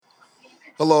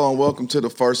Hello and welcome to the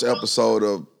first episode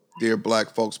of Dear Black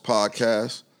Folks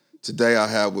Podcast. Today I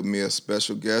have with me a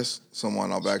special guest,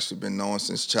 someone I've actually been knowing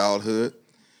since childhood.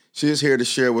 She is here to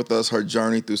share with us her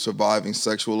journey through surviving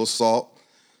sexual assault,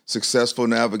 successful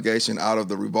navigation out of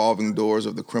the revolving doors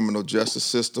of the criminal justice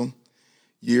system,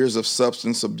 years of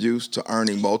substance abuse to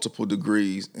earning multiple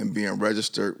degrees and being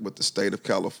registered with the state of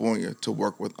California to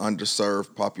work with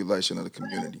underserved population of the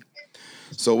community.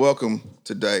 So welcome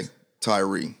today,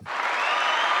 Tyree.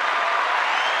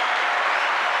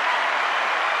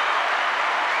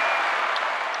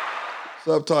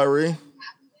 What's up, Tyree?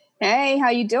 Hey, how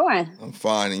you doing? I'm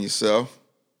fine, and yourself?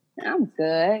 I'm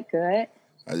good.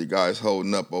 How you guys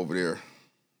holding up over there?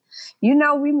 You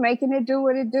know, we making it do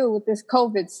what it do with this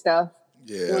COVID stuff.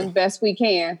 Yeah. Doing the best we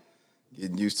can.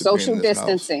 Getting used to social being in this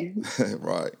distancing.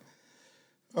 Right.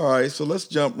 All right, so let's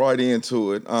jump right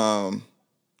into it.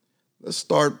 Let's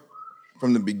start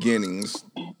from the beginnings.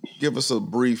 Give us a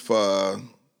brief, a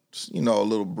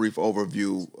little brief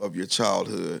overview of your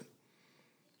childhood.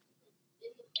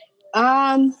 So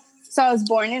I was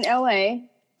born in LA.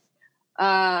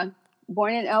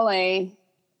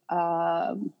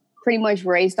 Pretty much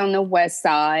raised on the west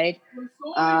side.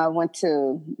 Went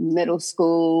to middle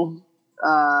school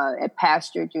at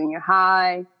Pasteur Junior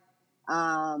High.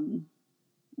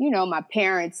 My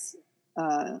parents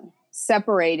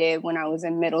separated when I was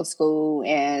in middle school,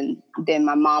 and then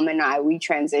my mom and we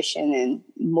transitioned and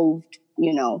moved,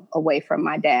 away from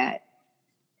my dad.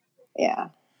 Yeah.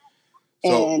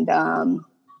 So, and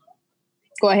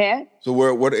go ahead. So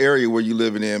what area were you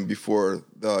living in before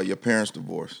your parents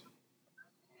divorced?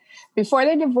 Before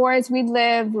the divorce, we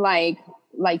lived like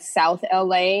South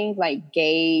LA, like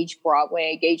Gage and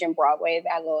Broadway,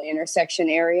 that little intersection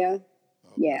area.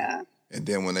 Okay. Yeah. And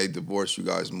then when they divorced, you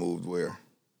guys moved where?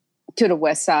 To the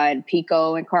west side,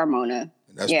 Pico and Carmona.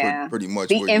 And that's pretty much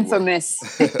the where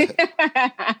infamous. You were.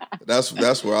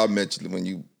 That's where I met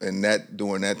you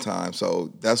during that time.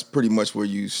 So that's pretty much where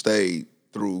you stayed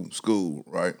through school,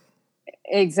 right?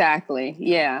 Exactly.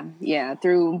 Yeah.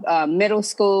 Through middle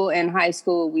school and high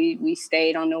school, we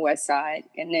stayed on the west side,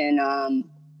 and then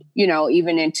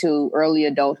even into early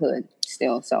adulthood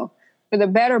still. So for the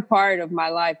better part of my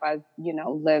life, I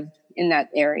lived in that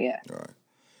area. All right.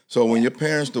 So when your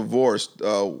parents divorced,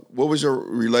 what was your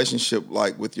relationship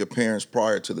like with your parents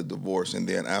prior to the divorce and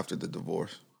then after the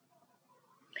divorce?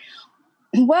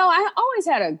 Well, I always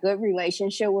had a good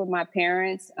relationship with my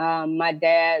parents. My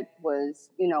dad was,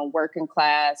 working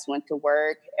class, went to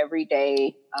work every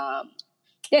day,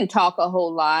 didn't talk a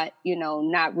whole lot,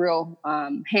 not real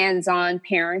hands-on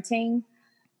parenting,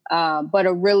 but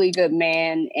a really good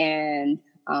man and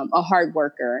a hard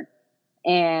worker.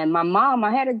 And my mom,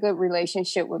 I had a good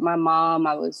relationship with my mom.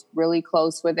 I was really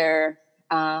close with her.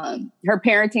 Her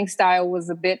parenting style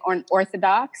was a bit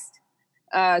unorthodox.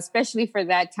 Especially for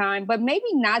that time, but maybe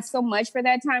not so much for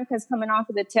that time, because coming off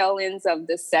of the tail ends of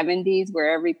the 70s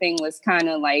where everything was kind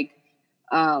of like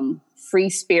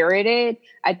free-spirited,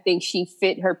 I think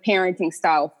her parenting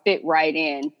style fit right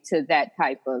in to that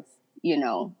type of,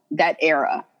 that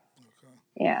era. Okay.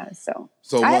 Yeah, so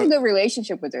I had a good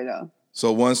relationship with her, though.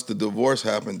 So once the divorce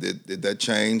happened, did that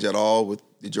change at all?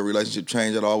 Did your relationship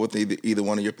change at all with either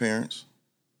one of your parents?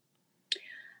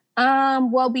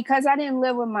 Well, because I didn't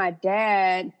live with my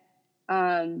dad,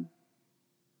 it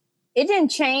didn't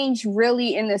change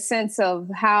really in the sense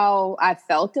of how I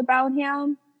felt about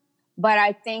him. But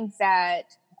I think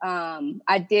that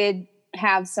I did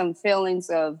have some feelings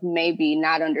of maybe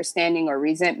not understanding or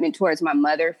resentment towards my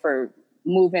mother for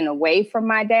moving away from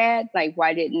my dad. Like,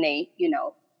 why didn't they,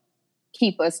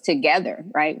 keep us together,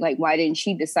 right? Like, why didn't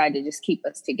she decide to just keep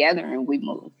us together and we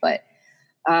moved? But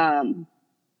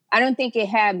I don't think it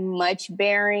had much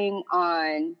bearing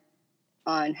on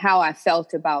how I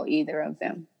felt about either of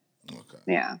them. Okay.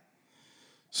 Yeah.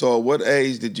 So at what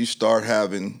age did you start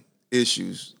having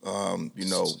issues,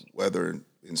 whether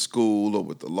in school or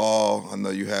with the law? I know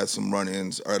you had some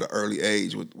run-ins at an early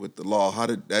age with the law. How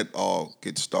did that all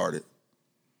get started?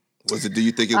 Do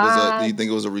you think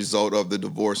it was a result of the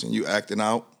divorce and you acting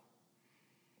out?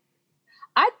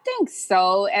 I think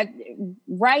so.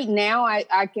 Right now,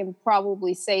 I can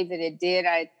probably say that it did.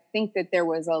 I think that there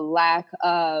was a lack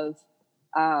of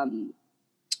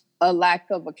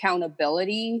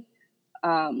accountability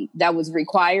that was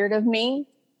required of me,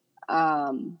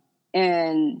 and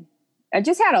I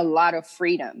just had a lot of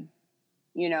freedom.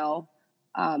 In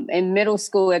middle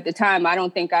school at the time, I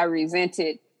don't think I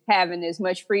resented having as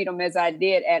much freedom as I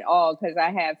did at all, because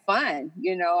I had fun.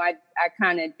 I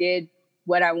kind of did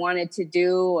what I wanted to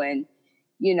do, and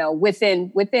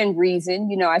within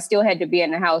reason. I still had to be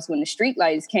in the house when the street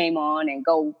lights came on and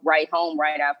go right home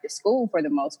right after school for the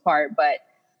most part. But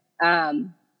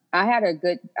I had a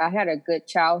good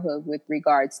childhood with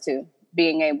regards to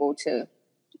being able to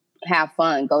have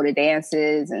fun, go to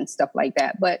dances and stuff like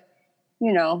that. But,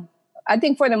 I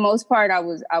think for the most part, I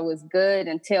was good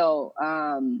until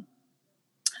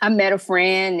I met a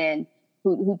friend and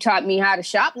who taught me how to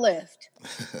shoplift.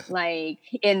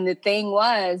 And the thing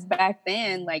was back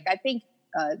then, I think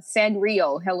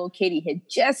Sanrio, Hello Kitty had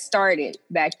just started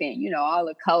back then, all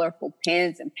the colorful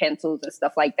pens and pencils and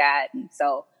stuff like that. And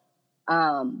so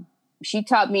she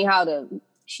taught me how to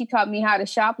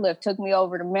shoplift, took me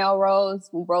over to Melrose.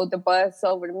 We rode the bus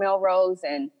over to Melrose,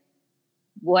 and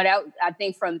I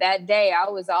think from that day I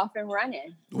was off and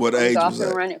running. What age was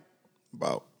that? Running.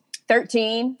 About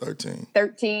 13.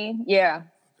 13, yeah.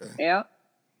 Okay. Yeah.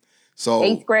 So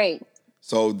 8th grade.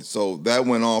 So that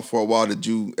went on for a while. Did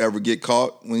you ever get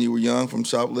caught when you were young from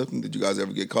shoplifting? Did you guys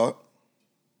ever get caught?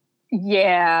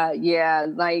 Yeah.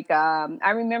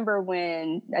 I remember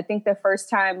when I think the first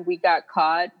time we got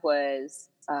caught was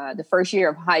the first year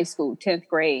of high school, 10th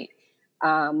grade.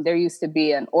 There used to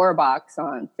be an ore box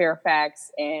on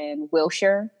Fairfax and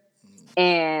Wilshire.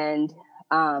 And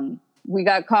we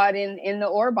got caught in the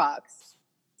ore box.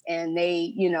 And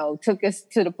they, took us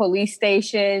to the police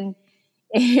station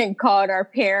and called our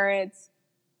parents,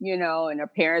 and our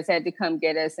parents had to come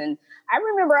get us. And I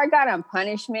remember I got on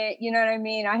punishment, you know what I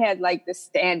mean? I had the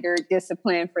standard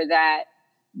discipline for that.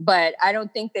 But I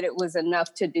don't think that it was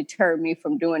enough to deter me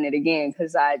from doing it again,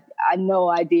 because I know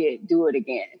I did do it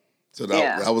again. So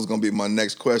that was going to be my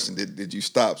next question. Did you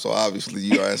stop? So obviously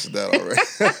you answered that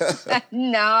already.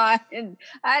 No,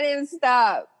 I didn't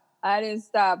stop.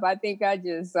 I think I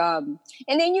just, and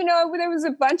then, there was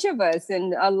a bunch of us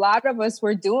and a lot of us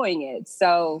were doing it.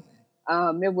 So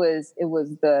it was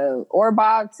the ore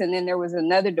box, and then there was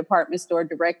another department store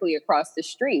directly across the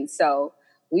street. So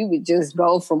we would just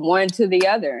go from one to the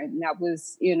other. And that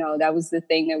was the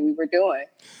thing that we were doing.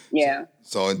 Yeah.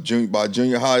 So by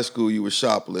junior high school, you were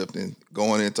shoplifting,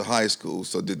 going into high school.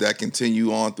 So did that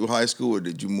continue on through high school, or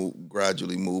did you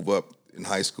gradually move up in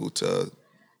high school to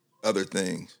other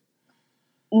things?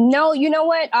 No, you know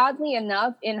what? Oddly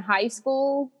enough, in high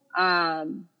school,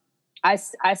 I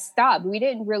stopped. We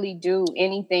didn't really do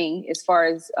anything as far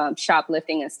as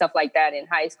shoplifting and stuff like that in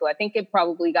high school. I think it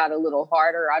probably got a little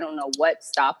harder. I don't know what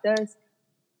stopped us,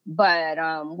 but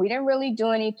we didn't really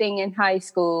do anything in high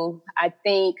school. I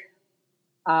think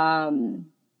the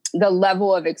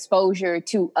level of exposure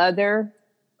to other,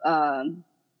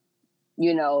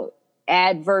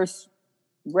 adverse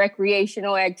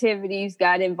recreational activities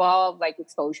got involved, like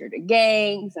exposure to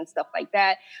gangs and stuff like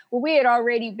that. Well, we had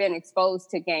already been exposed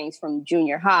to gangs from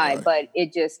junior high, right, but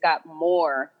it just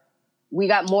we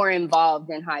got more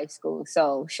involved in high school.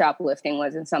 So shoplifting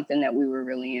wasn't something that we were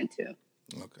really into.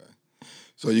 Okay.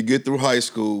 So you get through high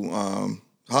school.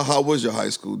 How was your high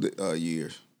school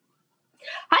years?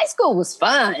 High school was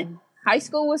fun.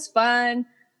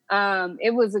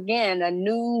 It was, again, a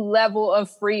new level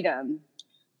of freedom.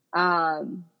 I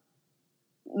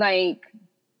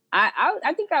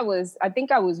think I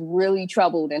was really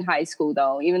troubled in high school,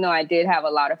 though. Even though I did have a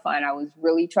lot of fun, I was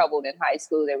really troubled in high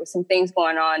school. There were some things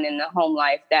going on in the home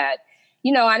life that,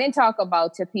 I didn't talk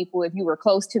about to people. If you were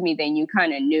close to me, then you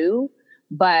kind of knew.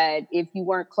 But if you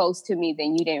weren't close to me,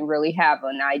 then you didn't really have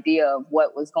an idea of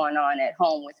what was going on at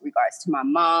home with regards to my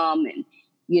mom and,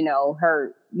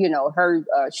 her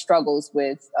struggles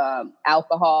with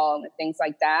alcohol and things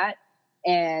like that.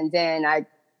 And then I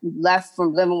left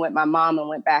from living with my mom and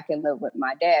went back and lived with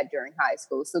my dad during high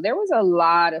school. So there was a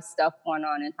lot of stuff going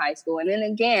on in high school. And then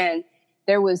again,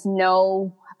 there was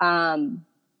no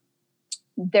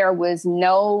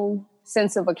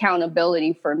sense of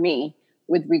accountability for me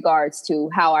with regards to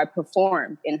how I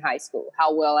performed in high school,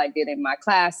 how well I did in my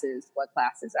classes, what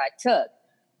classes I took.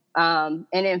 And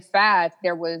in fact,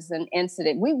 there was an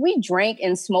incident. We drank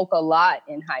and smoked a lot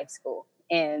in high school,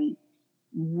 and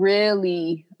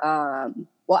really,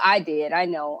 I did. I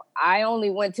know. I only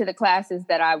went to the classes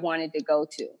that I wanted to go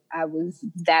to. I was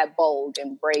that bold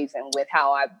and brazen with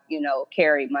how I,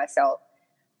 carried myself.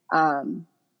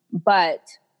 But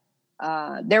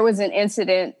there was an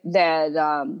incident that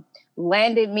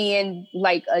landed me in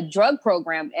a drug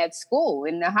program at school,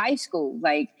 in the high school.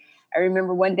 I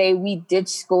remember one day we ditched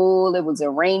school. It was a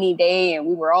rainy day and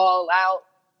we were all out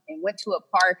and went to a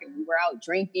park and we were out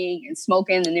drinking and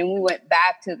smoking. And then we went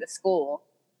back to the school,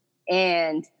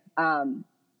 and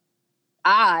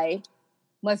I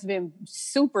must have been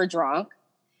super drunk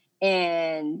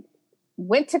and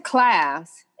went to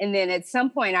class. And then at some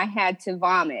point I had to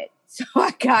vomit. So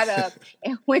I got up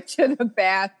and went to the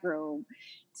bathroom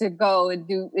to go and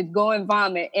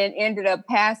vomit, and ended up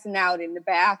passing out in the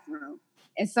bathroom.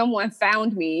 And someone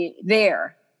found me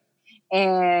there,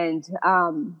 and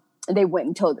they went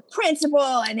and told the principal,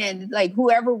 and then like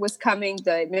whoever was coming,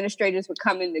 the administrators were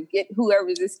coming to get whoever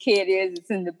this kid is that's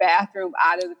in the bathroom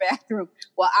out of the bathroom.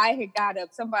 Well, I had got up,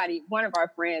 one of our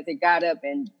friends had got up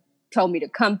and told me to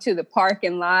come to the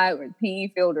parking lot or the PE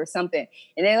field or something.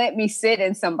 And they let me sit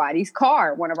in somebody's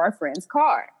car, one of our friends'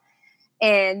 car.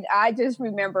 And I just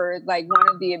remember like one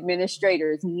of the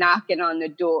administrators knocking on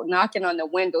the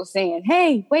window saying,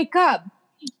 "Hey, wake up,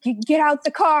 get out the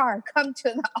car, come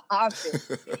to the office."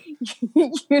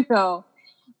 You know?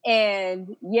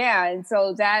 And yeah, and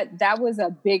so that was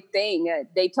a big thing.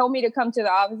 They told me to come to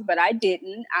the office, but I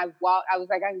didn't. I was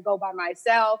like, I can go by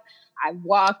myself. I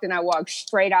walked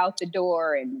straight out the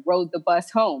door and rode the bus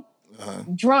home.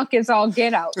 Drunk as all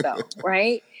get out though,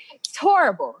 right? It's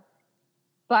horrible.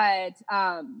 But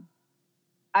I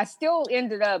still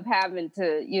ended up having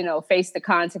to, face the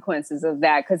consequences of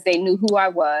that because they knew who I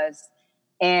was.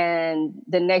 And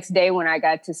the next day when I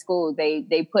got to school,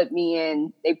 they put me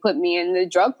in the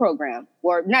drug program,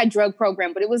 or not drug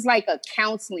program, but it was like a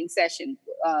counseling session,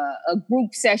 a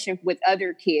group session with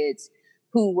other kids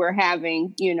who were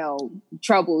having,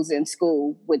 troubles in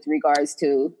school with regards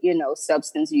to,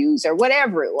 substance use or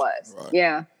whatever it was. Right.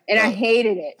 Yeah. And I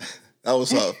hated it. That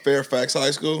was Fairfax High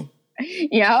School?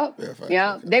 Yeah. Fairfax,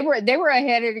 yeah. Okay. They were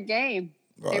ahead of the game.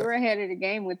 Right. They were ahead of the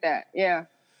game with that. Yeah.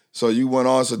 So you went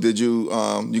on. So did you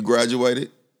you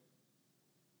graduated?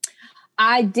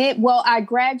 I did. Well, I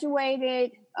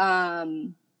graduated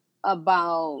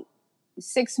about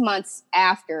 6 months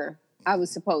after I was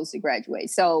supposed to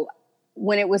graduate. So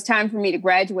when it was time for me to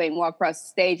graduate and walk across the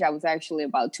stage, I was actually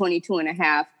about 22 and a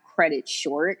half credits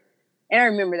short. And I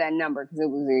remember that number because it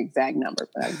was the exact number,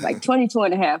 but I was like 22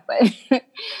 and a half.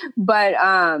 But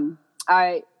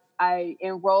I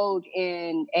enrolled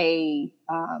in a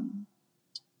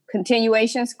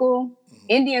continuation school,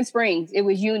 Indian Springs. It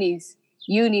was Uni's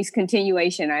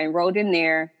continuation. I enrolled in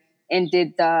there and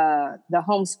did the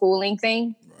homeschooling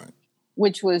thing, right,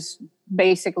 which was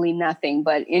basically nothing.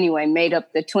 But anyway, made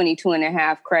up the 22 and a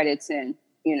half credits and,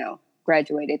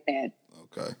 graduated then.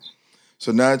 Okay.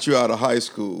 So now that you're out of high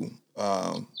school,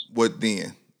 what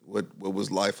then? What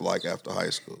was life like after high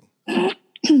school?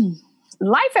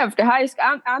 Life after high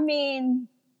school, I mean,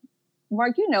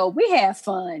 Mark, we have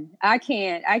fun. I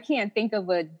can't think of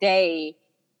a day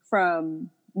from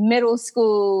middle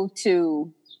school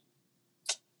to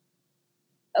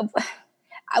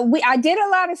I did a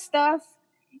lot of stuff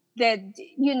that,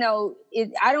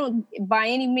 I don't by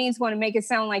any means want to make it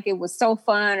sound like it was so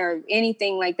fun or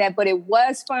anything like that, but it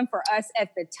was fun for us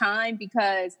at the time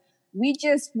because we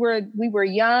were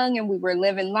young and we were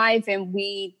living life and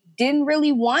we didn't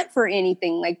really want for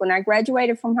anything. Like when I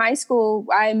graduated from high school,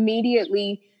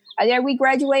 we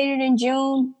graduated in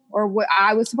June, or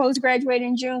I was supposed to graduate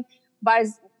in June. By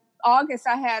August,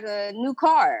 I had a new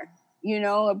car,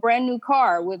 a brand new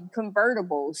car with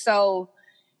convertible. So,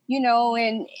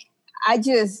 and I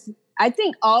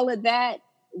think all of that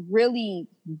really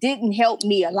didn't help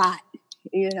me a lot,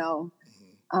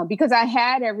 because I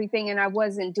had everything and I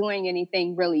wasn't doing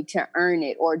anything really to earn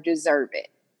it or deserve it.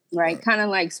 Right. Kind of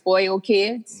like spoiled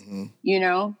kids,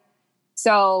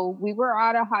 So we were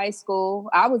out of high school.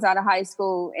 I was out of high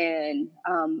school and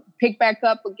picked back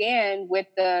up again with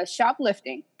the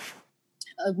shoplifting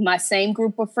of my same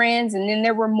group of friends. And then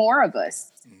there were more of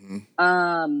us.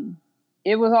 Mm-hmm.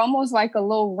 It was almost like a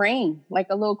little ring, like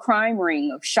a little crime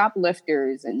ring of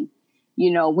shoplifters. And,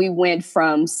 we went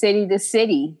from city to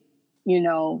city,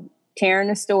 tearing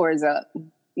the stores up,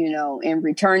 and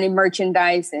returning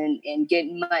merchandise and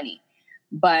getting money.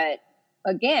 But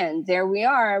again, there we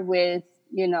are with,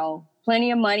 plenty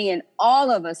of money, and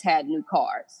all of us had new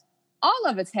cars. All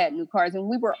of us had new cars, and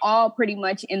we were all pretty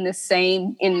much in the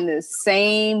same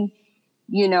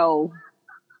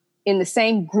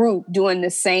group doing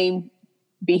the same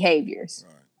behaviors.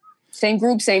 Right. Same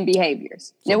group, same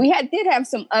behaviors. So, now we did have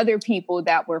some other people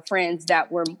that were friends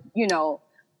that were,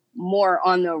 more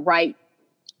on the right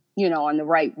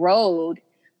road,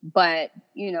 but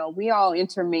we all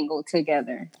intermingled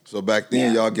together. So back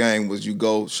then, y'all gang was you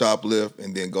go shoplift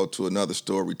and then go to another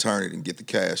store, return it, and get the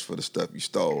cash for the stuff you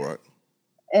stole, right?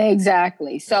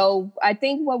 Exactly. So I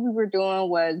think what we were doing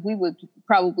was we would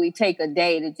probably take a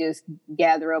day to just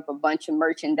gather up a bunch of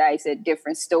merchandise at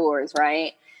different stores,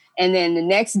 right? And then the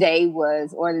next day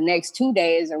or the next 2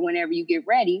 days, or whenever you get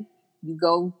ready, you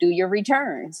go do your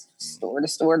returns, store to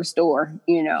store to store,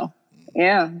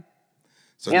 Yeah.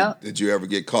 So did you ever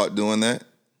get caught doing that?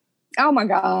 Oh my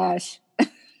gosh.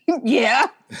 Yeah,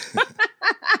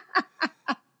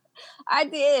 I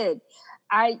did.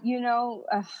 I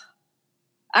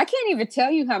can't even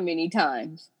tell you how many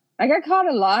times. I got caught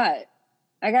a lot.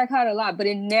 But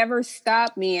it never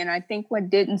stopped me. And I think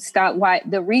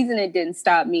the reason it didn't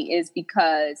stop me is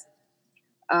because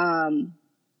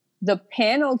the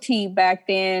penalty back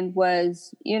then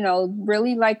was,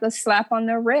 really like a slap on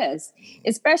the wrist,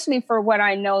 especially for what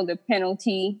I know the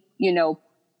penalty,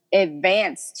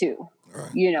 advanced to,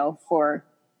 Right. for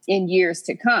in years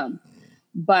to come.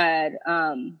 But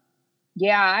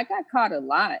yeah, I got caught a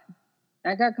lot.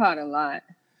 But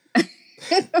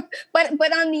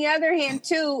on the other hand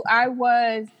too, I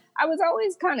was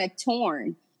always kind of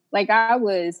torn. Like I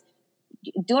was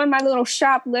doing my little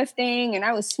shoplifting and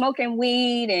I was smoking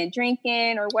weed and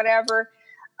drinking or whatever.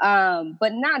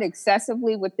 But not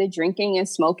excessively with the drinking and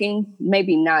smoking,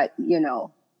 maybe not,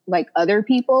 like other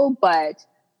people, but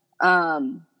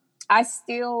I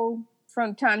still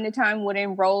from time to time would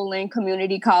enroll in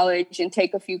community college and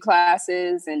take a few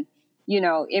classes. And,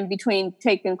 in between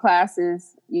taking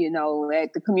classes,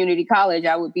 at the community college,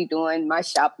 I would be doing my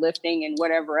shoplifting and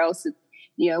whatever else.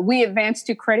 We advanced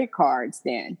to credit cards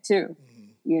then too,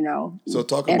 So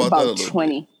talk at about that a about little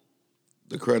 20. bit.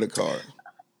 The credit card.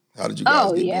 How did you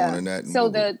guys get going in that? So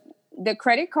the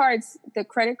credit cards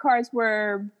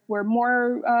were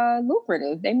more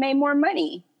lucrative. They made more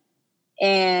money.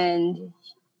 And,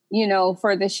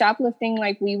 for the shoplifting,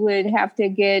 like we would have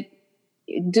to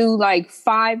do like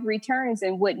 5 returns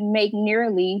and wouldn't make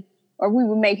nearly, or we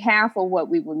would make half of what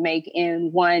we would make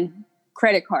in one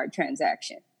credit card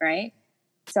transaction. Right.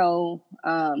 So,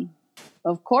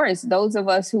 of course, those of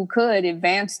us who could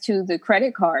advance to the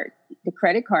credit card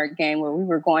game where we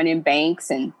were going in banks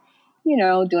and,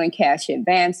 doing cash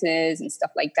advances and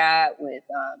stuff like that with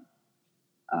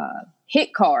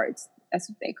hit cards. That's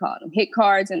what they call them. Hit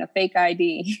cards and a fake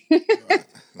ID.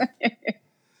 Right.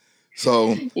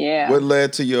 So yeah. What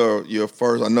led to your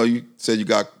first, I know you said you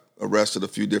got arrested a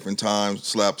few different times,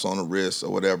 slaps on the wrist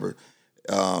or whatever.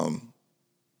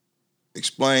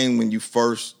 Explain when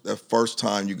that first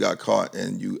time you got caught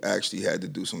and you actually had to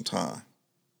do some time.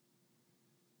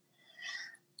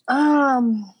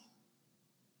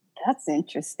 That's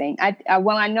interesting. I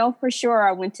know for sure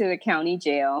I went to the county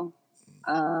jail.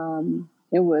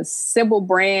 It was Sybil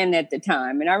Brand at the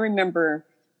time. And I remember,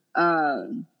 I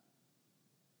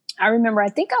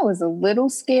think I was a little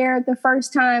scared the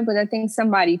first time, but I think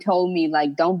somebody told me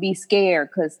like, don't be scared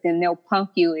because then they'll punk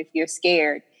you if you're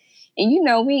scared. And,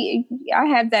 I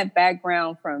had that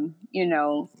background from,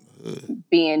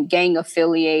 being gang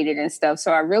affiliated and stuff.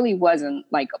 So I really wasn't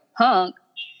like a punk.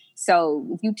 So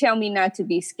if you tell me not to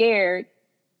be scared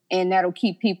and that'll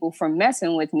keep people from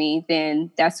messing with me,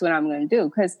 then that's what I'm going to do.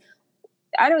 Because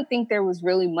I don't think there was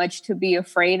really much to be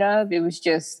afraid of. It was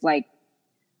just like,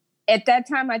 at that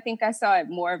time, I think I saw it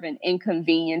more of an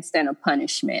inconvenience than a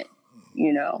punishment,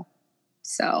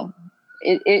 So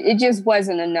it just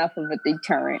wasn't enough of a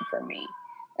deterrent for me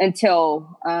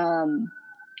until I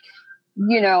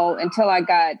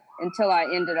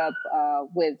ended up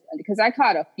because I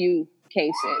caught a few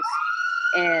cases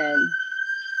and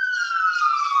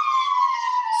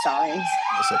sorry.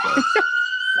 That's okay.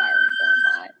 Siren going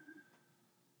by.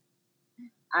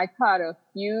 I caught a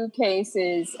few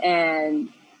cases and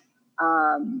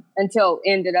until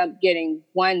ended up getting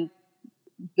one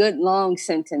good long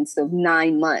sentence of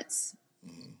 9 months.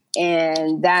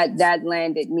 And that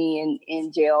landed me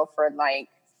in jail for like,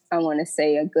 I want to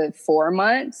say a good 4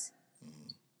 months.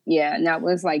 Yeah. And that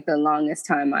was like the longest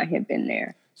time I had been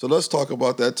there. So let's talk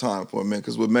about that time for a minute,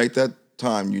 because what made that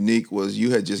time unique was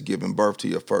you had just given birth to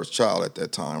your first child at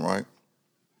that time, right?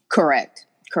 Correct.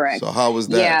 So how was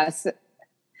that? Yes. Yeah,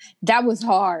 that was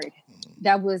hard.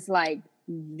 That was like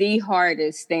the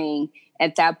hardest thing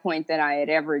at that point that I had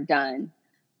ever done.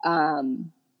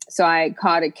 So I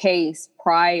caught a case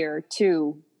prior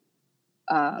to,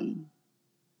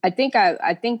 I think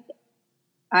I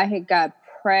had got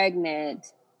pregnant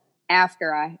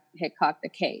after I had caught the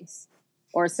case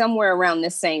or somewhere around the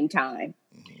same time.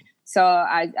 Mm-hmm. So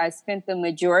I spent the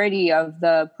majority of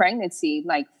the pregnancy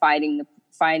like fighting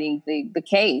the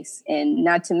case. And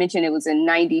not to mention it was in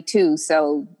 92.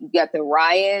 So you got the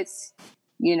riots,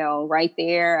 right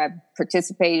there. I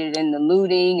participated in the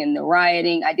looting and the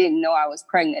rioting. I didn't know I was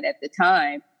pregnant at the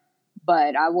time,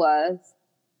 but I was.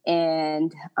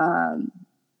 And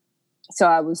so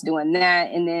I was doing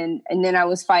that. And then I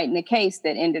was fighting a case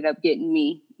that ended up getting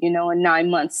me, a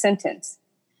 9-month sentence.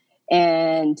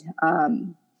 And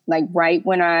like right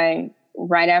when I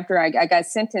right after I got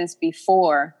sentenced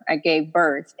before I gave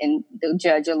birth, and the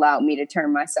judge allowed me to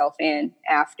turn myself in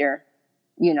after,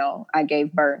 I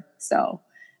gave birth. So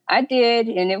I did,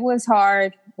 and it was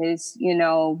hard. It's,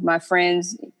 my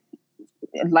friends,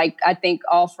 like I think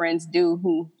all friends do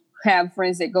who have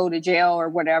friends that go to jail or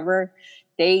whatever,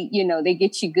 they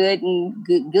get you good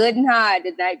and high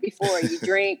the night before. You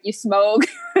drink, you smoke,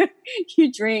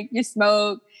 you drink, you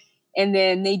smoke, and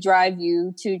then they drive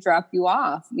you to drop you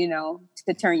off,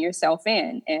 to turn yourself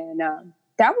in. And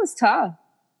that was tough.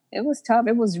 It was tough.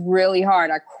 It was really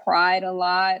hard. I cried a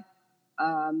lot.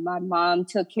 My mom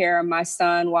took care of my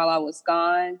son while I was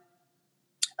gone.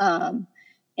 And,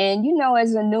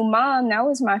 as a new mom, that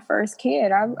was my first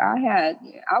kid. I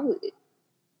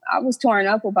was torn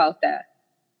up about that.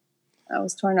 I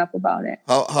was torn up about it.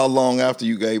 How long after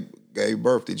you gave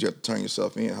birth did you have to turn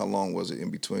yourself in? How long was it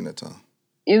in between that time?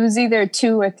 It was either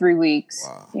 2 or 3 weeks.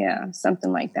 Wow. Yeah,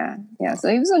 something like that. Yeah, wow. So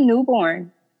he was a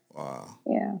newborn. Wow.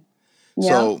 Yeah.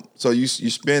 So you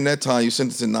spend that time, you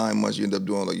sentenced in 9 months, you end up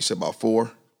doing, like you said, about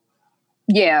 4?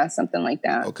 Yeah, something like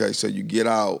that. Okay, so you get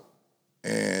out,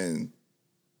 and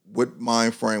what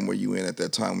mind frame were you in at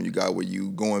that time when you got? Were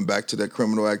you going back to that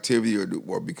criminal activity,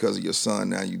 or because of your son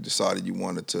now you decided you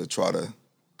wanted to try to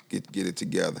get it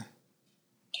together?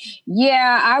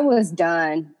 Yeah, I was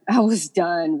done. I was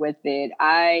done with it.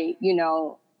 I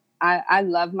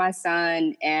love my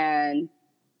son, and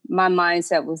my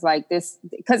mindset was like this,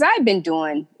 because I've been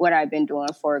doing what I've been doing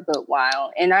for a good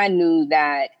while. And I knew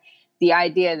that the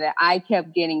idea that I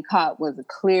kept getting caught was a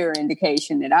clear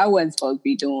indication that I wasn't supposed to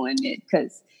be doing it.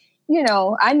 Because,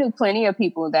 I knew plenty of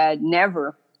people that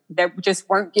just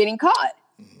weren't getting caught.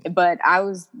 Mm-hmm. But I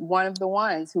was one of the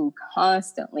ones who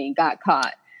constantly got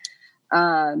caught.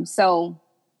 So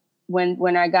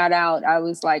when I got out, I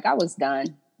was like, I was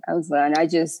done. I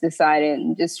just decided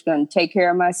I'm just going to take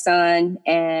care of my son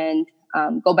and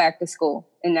go back to school.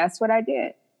 And that's what I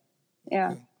did.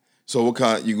 Yeah. Okay. So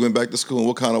you went back to school, and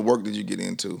what kind of work did you get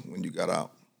into when you got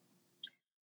out?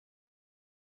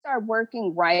 I started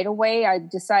working right away. I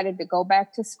decided to go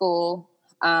back to school.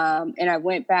 And I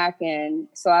went back, and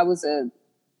so I was a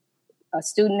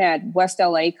student at West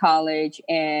LA College,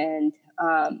 and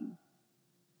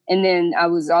then I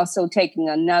was also taking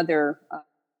another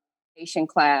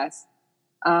class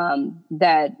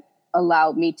that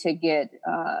allowed me to get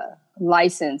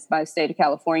licensed by the state of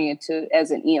California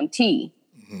as an EMT.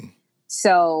 Mm-hmm.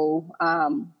 So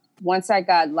once I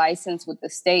got licensed with the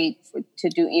state to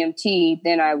do EMT,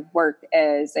 then I worked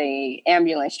as a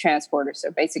ambulance transporter. So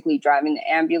basically driving the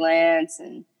ambulance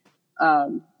and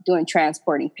doing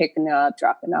transporting, picking up,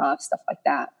 dropping off, stuff like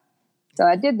that. So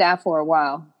I did that for a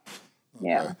while. Okay.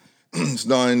 Yeah. So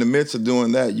now, in the midst of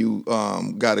doing that, you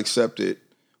got accepted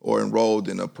or enrolled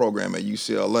in a program at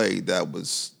UCLA that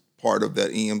was part of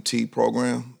that EMT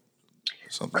program?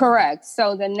 Correct.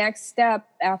 So the next step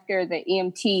after the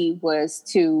EMT was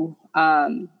to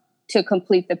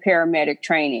complete the paramedic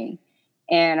training.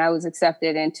 And I was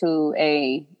accepted into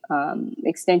a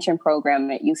extension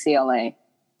program at UCLA.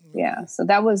 Yeah. So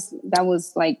that was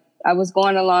like, I was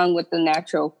going along with the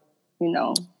natural,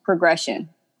 progression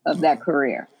of that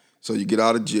career. So you get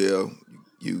out of jail,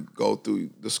 you go through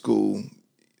the school,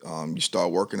 you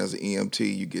start working as an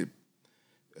EMT, you get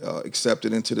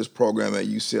accepted into this program at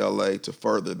UCLA to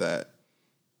further that.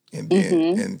 And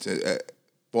then, and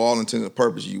for all intents and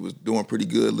purposes, you was doing pretty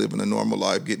good, living a normal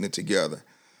life, getting it together.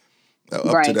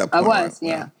 Up to that point. I was, right?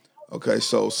 yeah. Okay,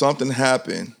 so something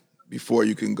happened before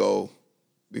you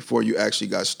actually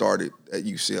got started at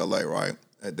UCLA, right?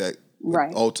 That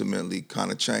ultimately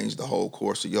kind of changed the whole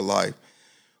course of your life.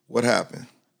 What happened?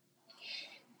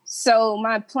 So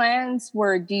my plans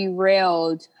were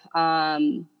derailed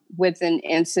with an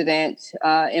incident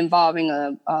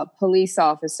involving a police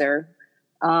officer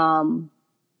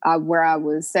where I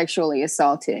was sexually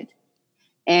assaulted.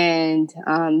 And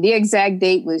the exact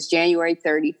date was January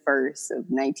 31st of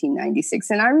 1996.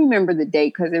 And I remember the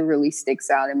date because it really sticks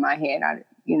out in my head.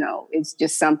 It's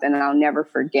just something I'll never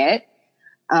forget.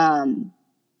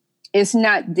 It's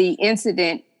not the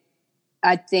incident.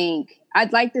 I think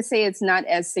I'd like to say it's not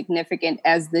as significant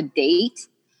as the date,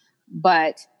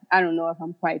 but I don't know if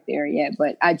I'm quite there yet.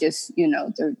 But I just,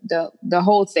 the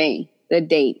whole thing, the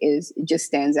date just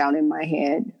stands out in my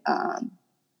head.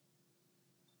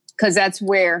 Because that's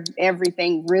where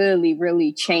everything really,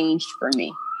 really changed for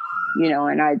me,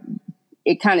 and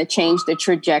it kind of changed the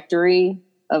trajectory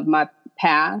of my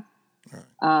path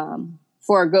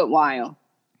for a good while,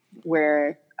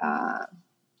 where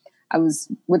I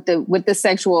was with the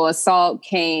sexual assault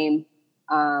came,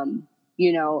 a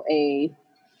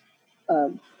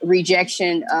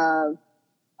rejection of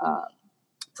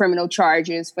criminal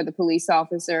charges for the police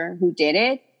officer who did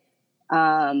it.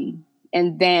 And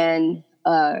then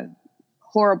a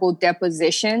horrible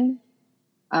deposition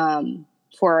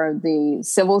for the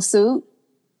civil suit.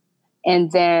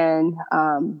 And then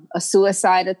a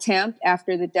suicide attempt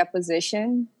after the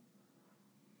deposition.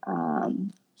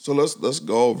 So let's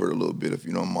go over it a little bit, if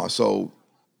you don't mind. So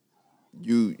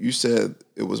you said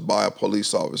it was by a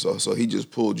police officer, so he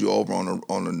just pulled you over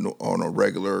on a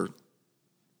regular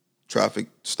traffic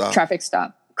stop. Traffic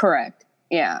stop, correct?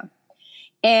 Yeah.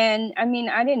 And I mean,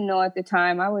 I didn't know at the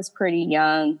time. I was pretty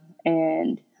young,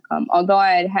 and although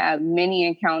I had had many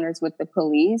encounters with the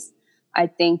police, I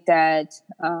think that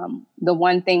the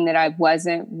one thing that I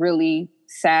wasn't really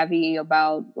savvy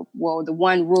about, well, the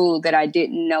one rule that I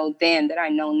didn't know then that I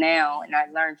know now, and I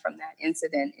learned from that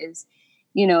incident is,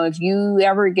 you know, if you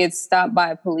ever get stopped by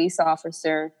a police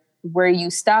officer, where you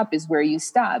stop is where you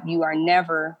stop. You are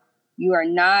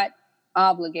not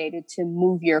obligated to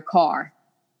move your car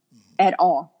at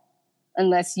all,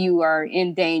 unless you are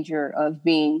in danger of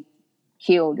being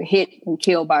hit and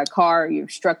killed by a car, you're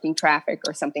obstructing traffic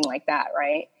or something like that,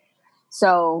 right?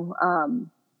 So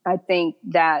I think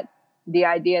that the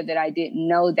idea that I didn't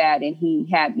know that and he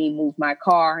had me move my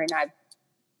car and I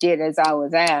did as I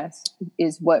was asked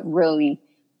is what really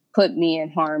put me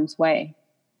in harm's way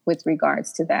with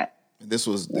regards to that. This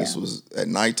was at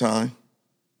nighttime?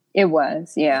 It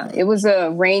was, yeah. Okay. It was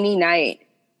a rainy night.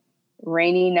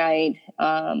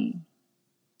 I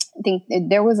think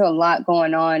there was a lot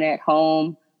going on at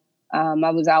home.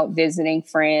 I was out visiting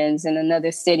friends in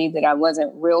another city that I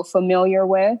wasn't real familiar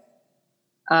with.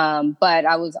 But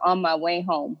I was on my way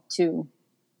home to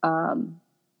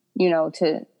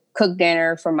cook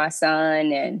dinner for my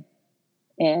son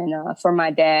and for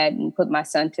my dad and put my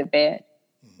son to bed.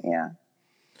 Yeah.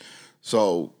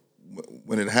 So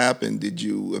when it happened, did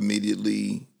you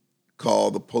immediately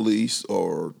call the police,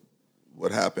 or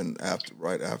what happened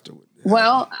right after?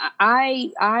 Well,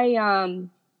 I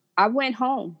went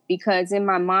home because in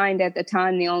my mind at the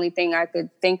time, the only thing I could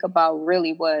think about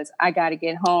really was I got to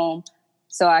get home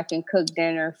so I can cook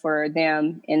dinner for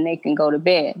them and they can go to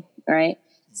bed, right?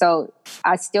 So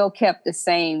I still kept the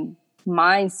same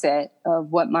mindset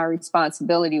of what my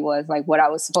responsibility was, like what I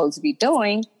was supposed to be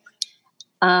doing.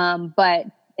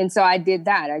 And so I did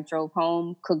that. I drove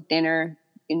home, cooked dinner,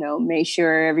 made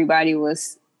sure everybody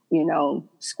was,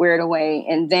 squared away.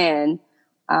 And then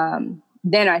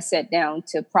I sat down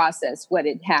to process what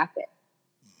had happened.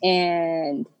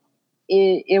 And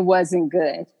it wasn't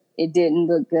good. It didn't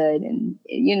look good. And,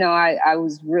 I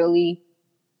was really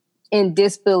in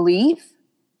disbelief,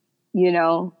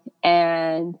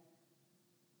 and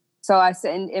so I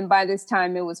said, and by this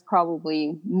time it was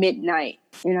probably midnight,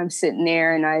 and I'm sitting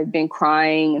there and I've been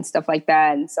crying and stuff like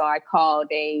that. And so I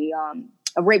called a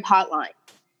rape hotline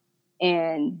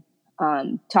and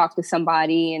talked to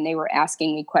somebody, and they were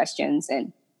asking me questions.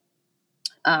 And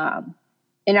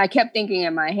I kept thinking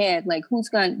in my head, like,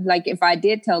 if I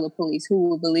did tell the police, who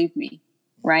will believe me?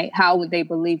 Right? How would they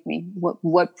believe me?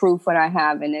 What proof would I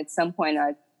have? And at some point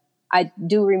I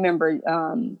do remember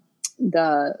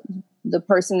the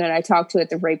person that I talked to at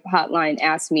the rape hotline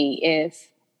asked me if,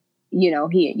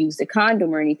 he had used a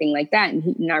condom or anything like that.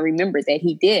 And I remembered that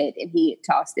he did. And he had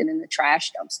tossed it in the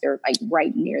trash dumpster, like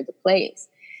right near the place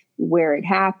where it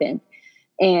happened.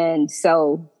 And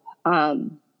so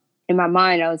in my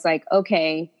mind, I was like,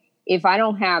 okay, if I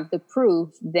don't have the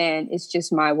proof, then it's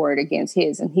just my word against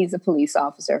his. And he's a police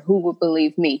officer. Who would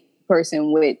believe me?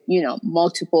 Person with,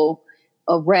 multiple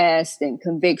arrests and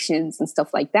convictions and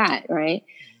stuff like that, right?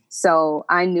 So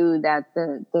I knew that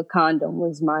the condom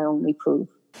was my only proof.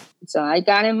 So I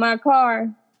got in my car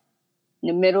in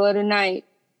the middle of the night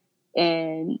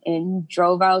and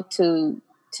drove out to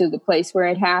the place where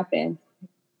it happened.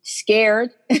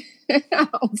 Scared. I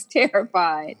was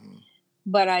terrified.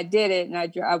 But I did it, and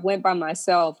I went by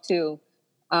myself too.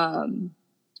 And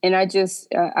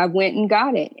I went and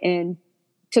got it and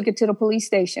took it to the police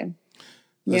station.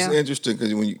 That's interesting,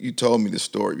 because when you told me the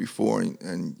story before,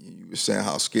 and you were saying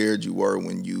how scared you were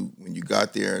when you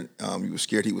got there, you were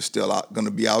scared he was still going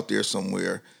to be out there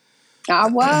somewhere. I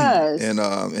was,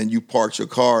 and you parked your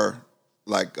car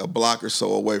like a block or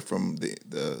so away from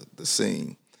the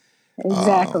scene.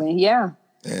 Exactly. Yeah.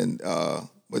 And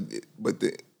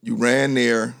you ran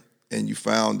there and you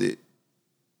found it.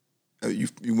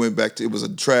 You went back to, it was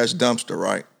a trash dumpster,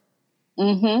 right?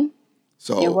 Mm-hmm.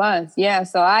 So it was, yeah.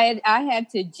 So I had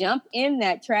to jump in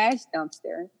that trash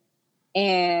dumpster,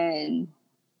 and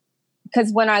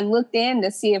because when I looked in to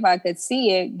see if I could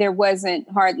see it, there wasn't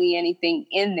hardly anything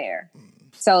in there.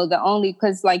 So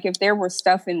because like if there were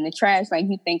stuff in the trash, like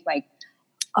you think like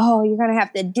oh, you're going to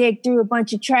have to dig through a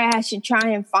bunch of trash and try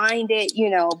and find it,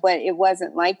 but it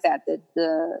wasn't like that.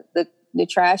 The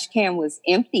trash can was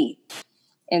empty.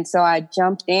 And so I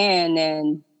jumped in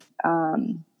and,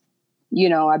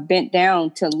 I bent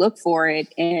down to look for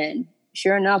it, and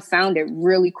sure enough, found it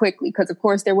really quickly because, of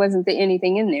course, there wasn't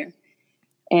anything in there.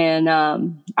 And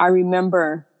I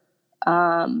remember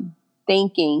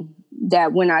thinking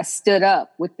that when I stood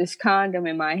up with this condom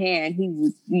in my hand, he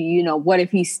would, what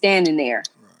if he's standing there,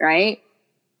 right?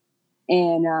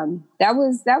 And that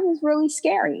was really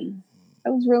scary.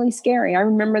 That was really scary. I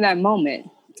remember that moment.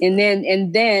 And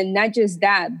then not just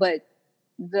that, but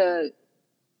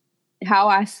how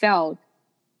I felt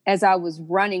as I was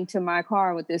running to my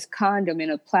car with this condom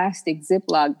in a plastic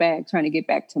Ziploc bag, trying to get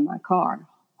back to my car,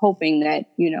 hoping that,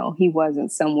 he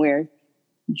wasn't somewhere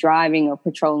driving or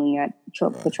patrolling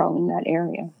that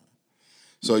area.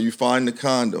 So you find the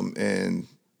condom, and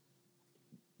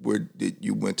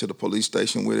you went to the police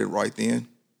station with it right then?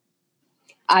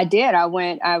 I did. I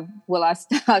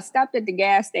stopped at the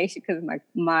gas station because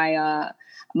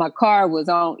my car was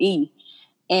on E.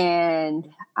 And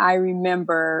I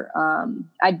remember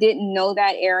I didn't know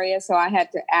that area, so I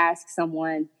had to ask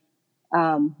someone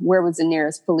where was the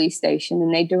nearest police station,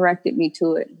 and they directed me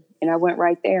to it, and I went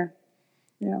right there.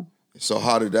 Yeah. So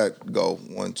how did that go?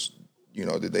 Once,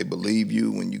 did they believe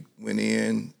you when you went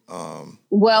in?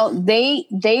 Well, they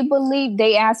believed.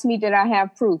 They asked me, did I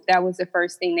have proof? That was the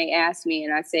first thing they asked me,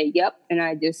 and I said, yep. And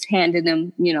I just handed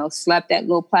them, slapped that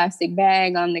little plastic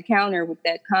bag on the counter with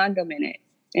that condom in it.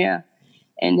 Yeah.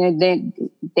 And then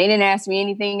they didn't ask me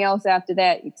anything else after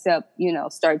that, except,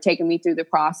 start taking me through the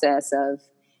process of,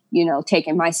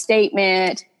 taking my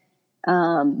statement,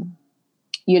 and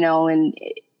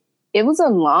it was a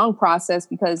long process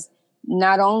because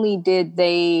not only did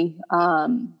they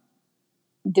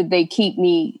keep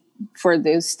me for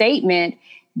the statement,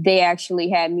 they actually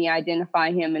had me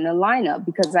identify him in a lineup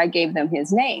because I gave them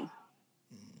his name.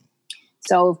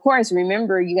 So, of course,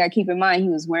 remember, you got to keep in mind he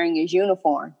was wearing his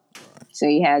uniform. So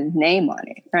he had his name on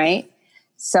it, right?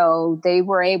 So they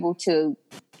were able to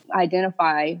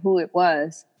identify who it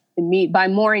was by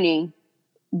morning,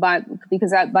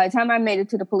 because by the time I made it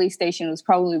to the police station, it was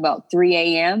probably about 3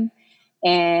 a.m.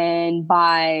 And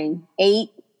by 8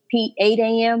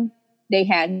 a.m., they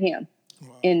had him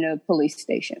in the police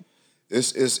station.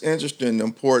 It's interesting and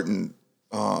important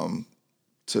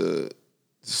to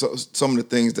some of the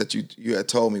things that you had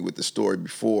told me with the story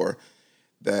before,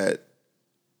 that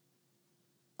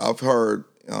I've heard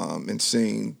and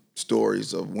seen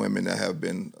stories of women that have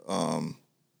been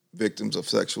victims of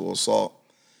sexual assault.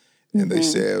 And they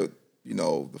said,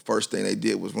 the first thing they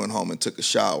did was went home and took a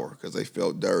shower because they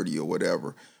felt dirty or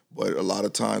whatever. But a lot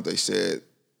of times they said,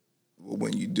 well,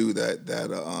 when you do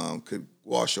that could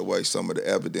wash away some of the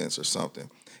evidence or something.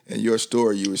 In your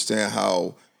story, you were saying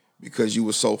how because you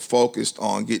were so focused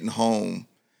on getting home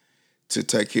to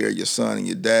take care of your son and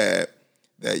your dad,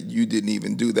 that you didn't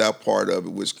even do that part of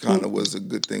it, which kind of was a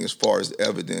good thing as far as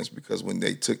evidence, because when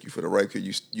they took you for the rape,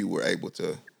 you were able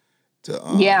to.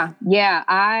 Yeah.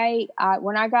 I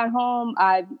when I got home,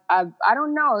 I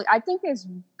don't know. I think it's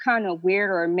kind of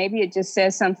weird, or maybe it just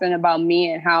says something about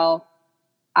me and how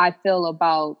I feel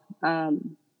about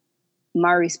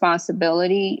my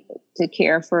responsibility to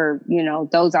care for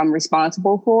those I'm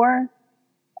responsible for.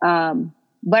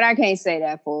 But I can't say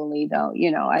that fully, though.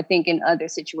 I think in other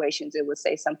situations it would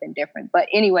say something different. But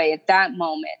anyway, at that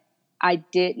moment, I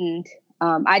didn't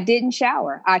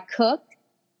shower. I cooked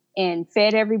and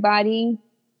fed everybody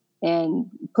and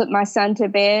put my son to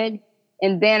bed.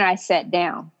 And then I sat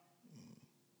down.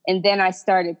 And then I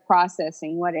started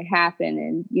processing what had happened.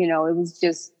 And,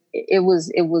 it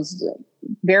was a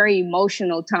very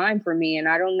emotional time for me. And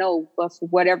I don't know, but for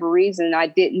whatever reason, I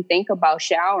didn't think about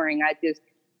showering.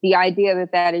 The idea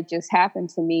that it just happened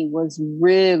to me was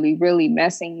really, really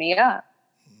messing me up.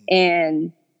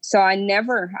 And so I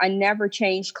never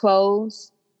changed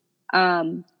clothes.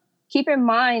 Keep in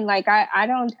mind,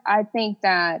 I think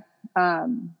that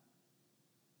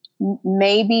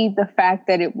maybe the fact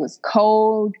that it was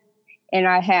cold and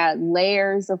I had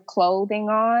layers of clothing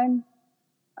on.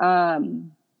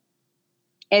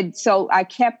 And so I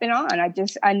kept it on.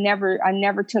 I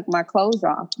never took my clothes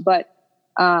off, but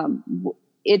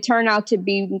it turned out to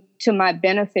be to my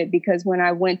benefit, because when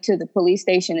I went to the police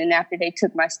station and after they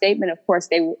took my statement, of course,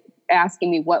 they were asking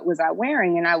me what was I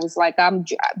wearing. And I was like, I'm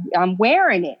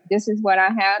wearing it. This is what I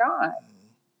had on.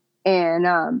 And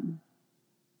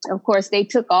of course, they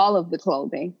took all of the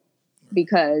clothing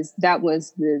because that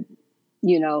was the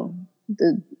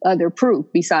other proof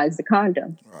besides the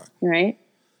condom. Right.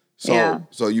 Yeah.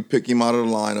 So you pick him out of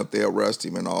the lineup, they arrest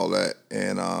him and all that.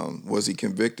 And was he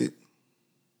convicted?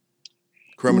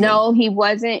 Criminally? No, he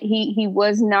wasn't. He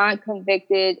was not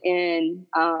convicted in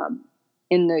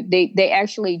the they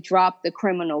actually dropped the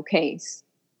criminal case.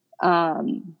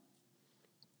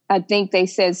 I think they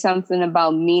said something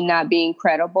about me not being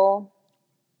credible.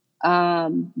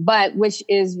 But which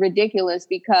is ridiculous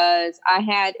because I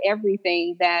had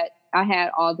everything that I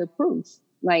had all the proof.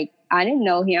 Like I didn't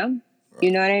know him. Right.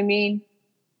 You know what I mean?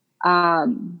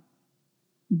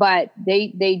 But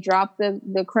they dropped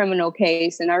the criminal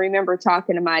case. And I remember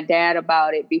talking to my dad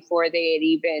about it before they had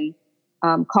even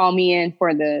called me in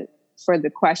for the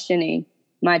questioning.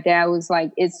 My dad was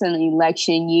like, it's an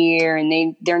election year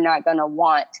and they're not going to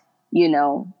want,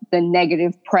 the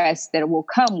negative press that will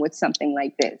come with something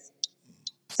like this.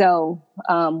 So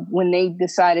when they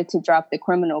decided to drop the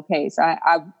criminal case,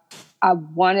 I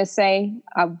want to say,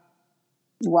 I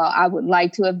would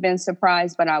like to have been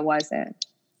surprised, but I wasn't.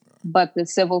 But the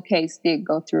civil case did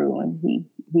go through, and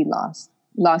he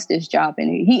lost his job, and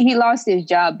he lost his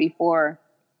job before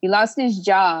he lost his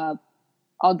job.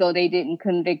 Although they didn't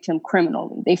convict him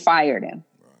criminally, they fired him,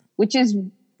 right. Which is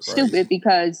stupid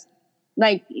because,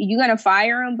 like, you're gonna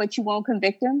fire him, but you won't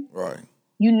convict him, right?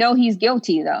 He's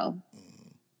guilty though. Mm-hmm.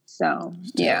 So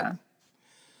yeah.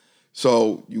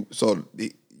 So you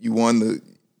won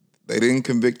they didn't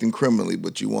convict him criminally,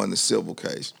 but you won the civil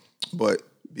case. But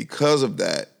because of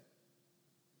that,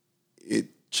 it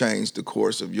changed the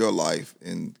course of your life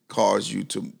and caused you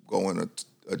to go in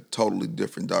a totally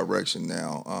different direction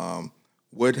now.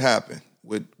 What happened?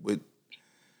 What was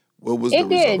the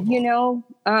result? It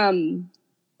did,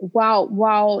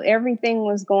 while everything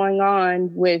was going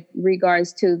on with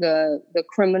regards to the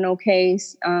criminal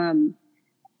case,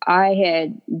 I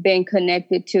had been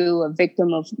connected to a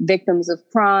victims of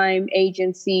crime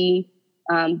agency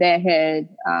that had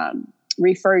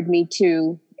referred me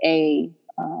to a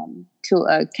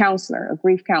counselor, a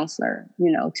grief counselor,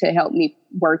 to help me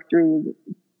work through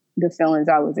the feelings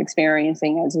I was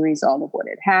experiencing as a result of what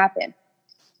had happened.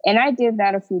 And I did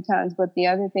that a few times. But the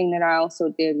other thing that I also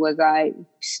did was I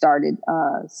started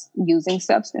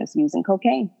using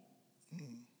cocaine.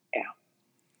 Yeah.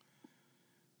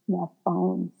 My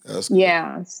phone. That's good.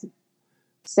 Yeah.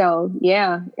 So,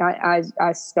 yeah,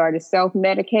 I started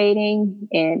self-medicating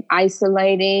and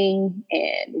isolating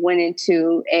and went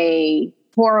into a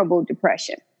horrible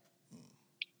depression,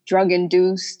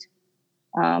 drug-induced,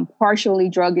 partially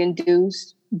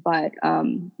drug-induced, but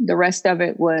the rest of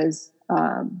it was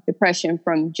depression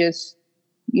from just,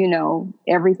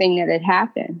 everything that had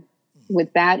happened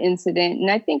with that incident. And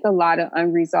I think a lot of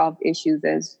unresolved issues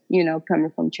as,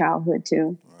 coming from childhood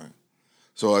too. Right.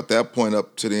 So at that point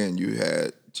up to then, you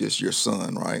had just your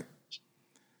son, right?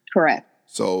 Correct.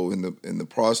 So in the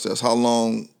process, how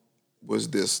long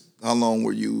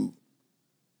were you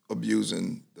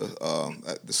abusing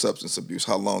the substance abuse?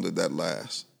 How long did that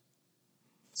last?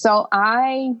 So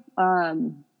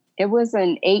it was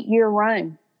an 8-year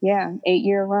run. Yeah,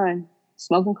 8-year run.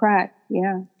 Smoking crack.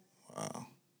 Yeah. Wow.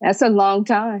 That's a long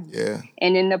time. Yeah.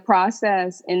 And in the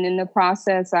process,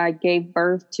 I gave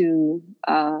birth to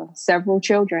several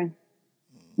children.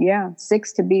 Yeah,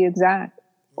 6 to be exact.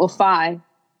 Or 5.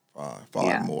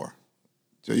 5 more.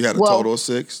 So you had a total of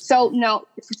 6? So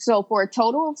for a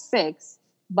total of 6,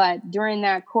 but during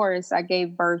that course, I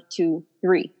gave birth to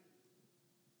 3.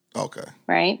 Okay.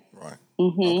 Right? Right.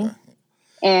 Mm-hmm. Okay.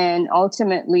 And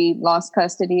ultimately lost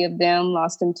custody of them,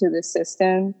 lost them to the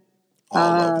system. All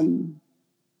of them.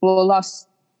 Well, lost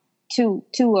 3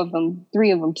 of them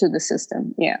to the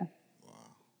system. Yeah.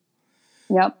 Wow.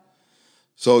 Yep.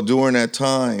 So during that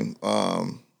time,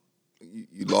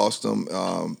 you lost them.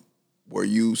 Were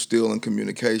you still in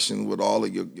communication with all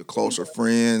of your closer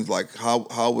friends? Like,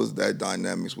 how was that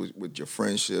dynamics with your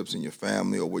friendships and your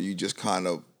family, or were you just kind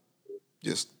of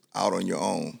just out on your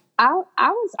own? I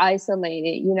was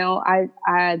isolated.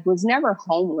 I was never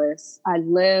homeless. I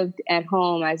lived at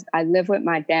home. I lived with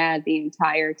my dad the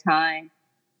entire time.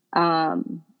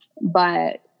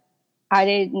 But I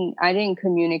didn't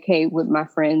communicate with my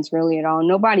friends really at all.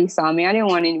 Nobody saw me. I didn't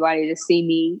want anybody to see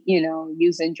me,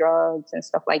 using drugs and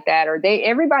stuff like that. Or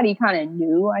everybody kind of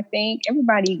knew, I think.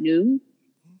 Everybody knew.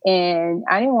 And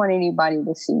I didn't want anybody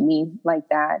to see me like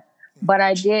that. But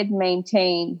I did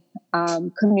maintain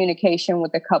communication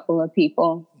with a couple of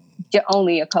people,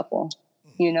 only a couple.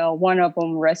 One of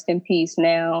them, rest in peace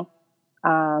now.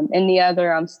 And the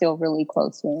other, I'm still really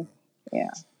close with.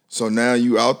 Yeah. So now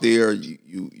you out there,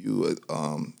 you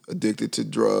addicted to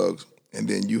drugs, and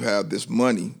then you have this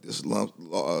money, this lump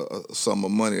sum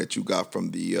of money that you got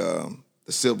from the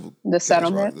settlement. The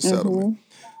settlement. Right? The settlement.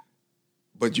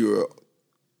 but you're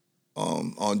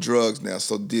on drugs now.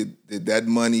 So did that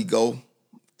money go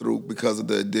through because of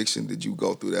the addiction? Did you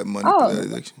go through that money through that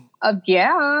addiction?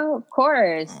 Yeah, of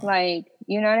course. Like,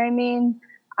 you know what I mean?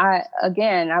 I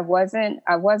wasn't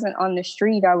on the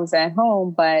street. I was at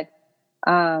home, but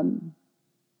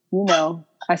you know,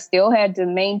 I still had to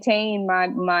maintain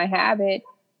my habit,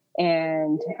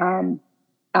 and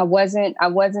I wasn't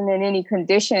in any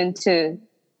condition to,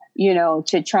 you know,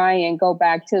 to try and go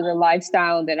back to the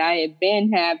lifestyle that I had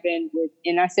been having with,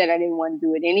 and I said I didn't want to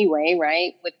do it anyway,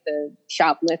 right? With the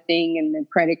shoplifting and the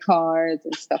credit cards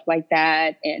and stuff like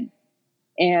that. And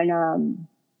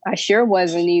I sure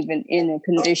wasn't even in a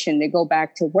condition to go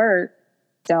back to work.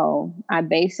 So I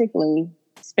basically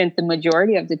spent the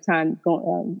majority of the time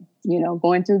going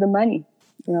through the money,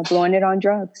 you know, blowing it on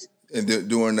drugs. And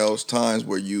during those times,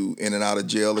 were you in and out of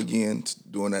jail again?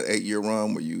 During that 8-year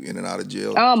run, were you in and out of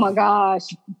jail? Oh my gosh,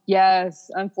 yes.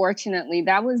 Unfortunately,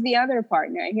 that was the other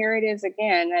part. Now here it is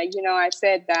again. You know, I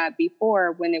said that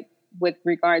before with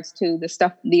regards to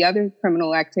the other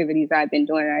criminal activities I've been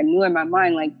doing. I knew in my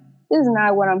mind, like, this is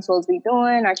not what I'm supposed to be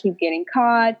doing. I keep getting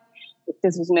caught. If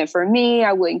this was meant for me,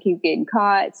 I wouldn't keep getting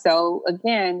caught. So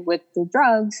again, with the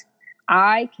drugs,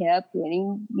 I kept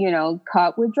getting, you know,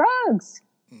 caught with drugs.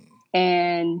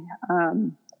 And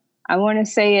I want to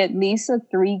say at least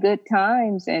 3 good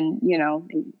times, and you know,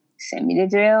 they send me to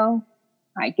jail.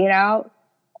 I get out,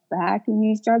 back and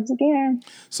use drugs again.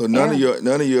 So none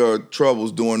of your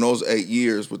troubles during those 8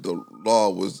 years with the law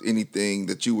was anything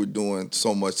that you were doing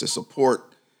so much to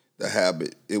support the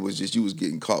habit. It was just you was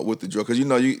getting caught with the drug, because you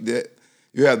know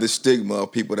you have this stigma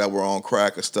of people that were on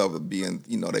crack and stuff of being,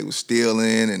 you know, they was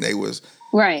stealing and they was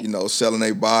right, you know, selling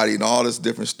their body and all this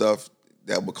different stuff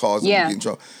that would cause them to get in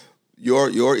trouble.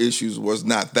 Your issues was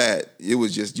not that. It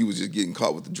was just you was just getting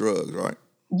caught with the drugs, right?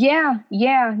 Yeah.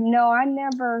 No, I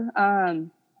never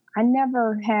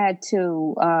had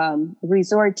to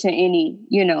resort to any,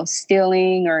 you know,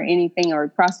 stealing or anything or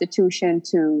prostitution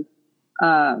to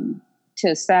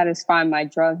satisfy my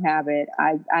drug habit.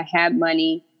 I had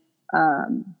money,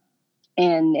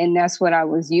 and that's what I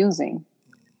was using.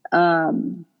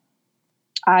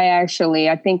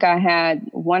 I think I had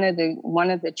one of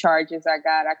the charges I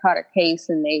caught a case,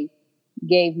 and they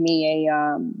gave me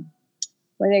a,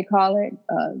 what do they call it?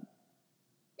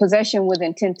 Possession with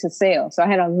intent to sell. So I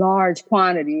had a large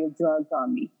quantity of drugs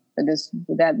on me for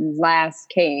that last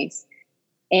case.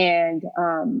 And,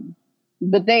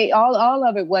 but all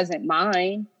of it wasn't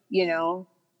mine, you know,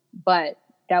 but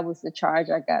that was the charge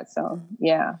I got. So,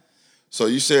 yeah. So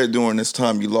you said during this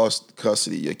time you lost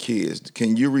custody of your kids.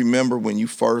 Can you remember when you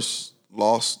first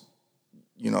lost,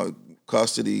 you know,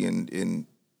 custody, and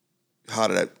how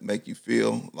did that make you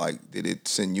feel? Like, did it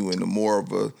send you into more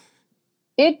of a...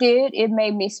 It did. It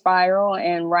made me spiral.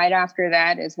 And right after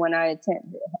that is when I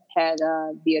had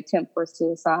the attempt for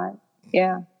suicide.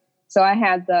 Yeah. So I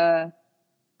had the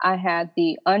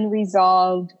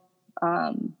unresolved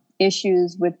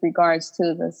issues with regards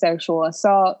to the sexual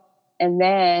assault. And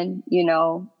then, you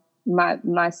know,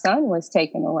 my son was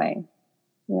taken away.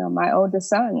 You know, my oldest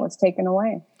son was taken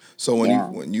away. So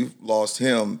when you lost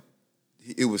him,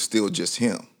 it was still just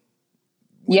him.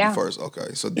 Yeah. First,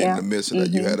 okay. So then in the midst of that,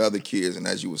 you had other kids, and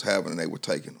as you was having them, they were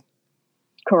taking them.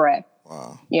 Correct.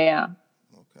 Wow. Yeah.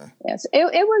 Okay. Yes.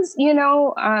 It was, you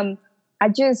know, I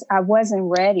wasn't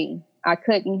ready. I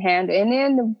couldn't handle it. And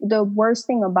then the worst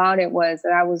thing about it was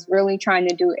that I was really trying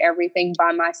to do everything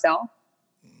by myself.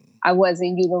 I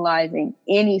wasn't utilizing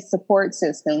any support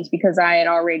systems because I had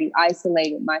already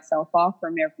isolated myself off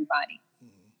from everybody.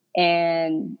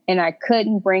 And I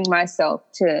couldn't bring myself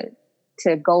to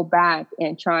go back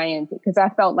and try and, because I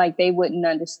felt like they wouldn't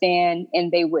understand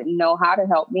and they wouldn't know how to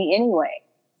help me anyway.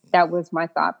 That was my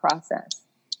thought process.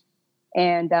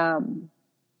 And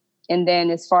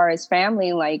then as far as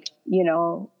family, like, you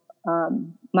know,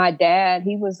 my dad,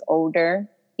 he was older.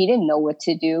 He didn't know what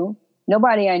to do.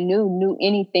 Nobody I knew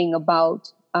anything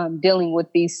about dealing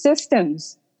with these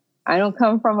systems. I don't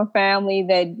come from a family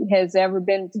that has ever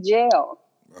been to jail,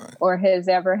 right, or has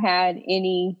ever had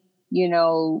any, you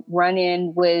know,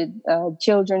 run-in with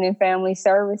children and family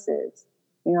services.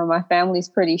 You know, my family's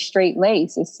pretty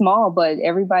straight-laced. It's small, but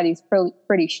everybody's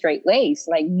pretty straight-laced,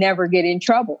 like never get in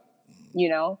trouble, you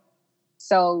know?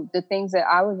 So the things that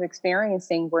I was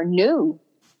experiencing were new.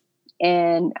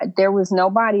 And there was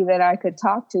nobody that I could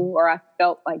talk to, or I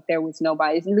felt like there was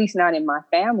nobody, at least not in my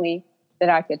family, that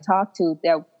I could talk to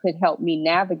that could help me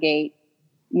navigate,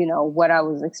 you know, what I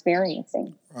was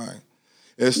experiencing. Right.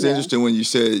 It's interesting when you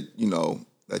said, you know,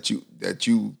 that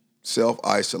you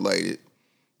self-isolated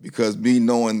because me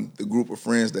knowing the group of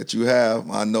friends that you have,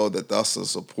 I know that that's a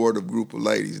supportive group of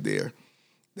ladies there.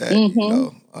 That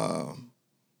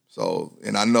so,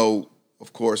 and I know,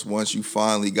 of course, once you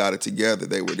finally got it together,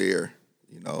 they were there,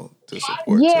 to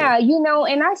support. Yeah,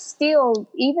 and I still,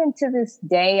 even to this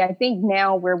day, I think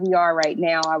now where we are right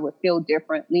now, I would feel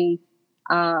differently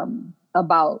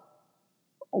about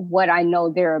what I know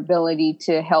their ability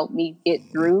to help me get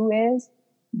through is.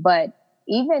 But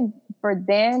even for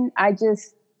then, I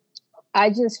just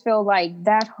feel like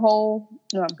that whole,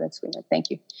 no, I'm good, sweetheart. Thank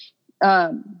you.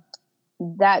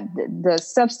 That the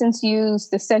substance use,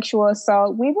 the sexual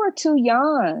assault, we were too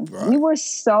young. Right. We were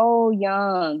so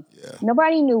young. Yeah.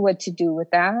 Nobody knew what to do with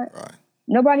that. Right.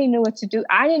 Nobody knew what to do.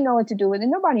 I didn't know what to do with it.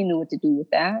 Nobody knew what to do with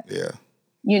that. Yeah.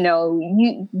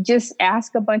 You just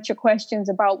ask a bunch of questions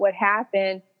about what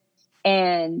happened,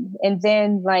 and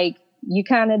then like you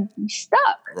kind of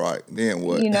stuck. Right. Then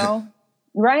what?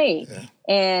 Right. Yeah.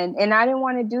 And I didn't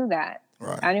want to do that.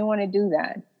 Right. I didn't want to do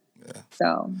that. Yeah.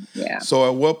 So, yeah. So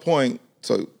at what point,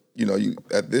 you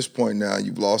at this point now,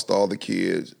 you've lost all the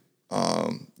kids,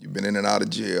 you've been in and out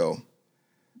of jail.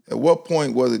 At what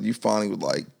point was it you finally was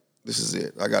like, this is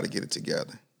it, I got to get it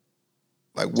together?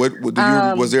 Like what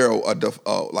was there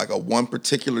like a one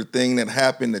particular thing that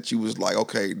happened that you was like,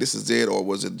 okay, this is it, or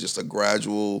was it just a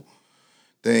gradual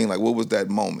thing? Like what was that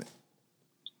moment?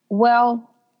 Well,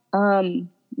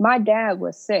 my dad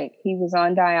was sick. He was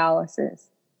on dialysis.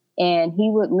 And he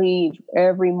would leave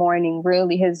every morning.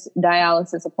 Really, his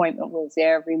dialysis appointment was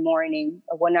every morning.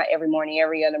 Well, not every morning,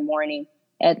 every other morning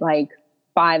at like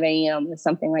 5 a.m. or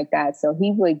something like that. So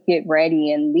he would get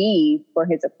ready and leave for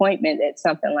his appointment at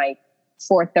something like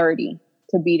 4:30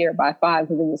 to be there by 5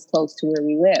 because it was close to where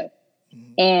we live.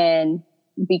 Mm-hmm. And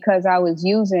because I was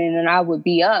using and I would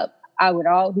be up, I would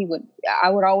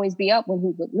always be up when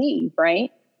he would leave,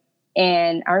 right?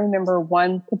 And I remember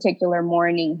one particular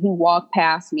morning, he walked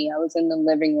past me. I was in the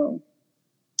living room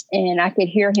and I could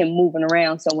hear him moving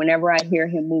around. So whenever I hear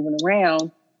him moving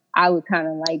around, I would kind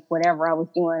of like whatever I was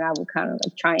doing, I would kind of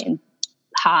like try and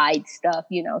hide stuff,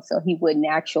 so he wouldn't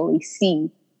actually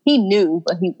see. He knew,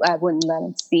 but I wouldn't let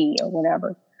him see or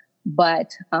whatever.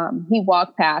 But he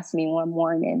walked past me one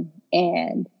morning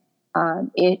and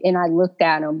I looked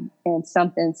at him and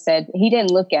something said, he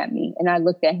didn't look at me. And I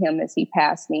looked at him as he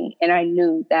passed me and I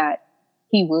knew that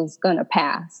he was going to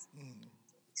pass. Mm-hmm.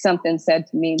 Something said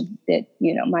to me that,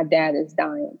 my dad is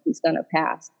dying. He's going to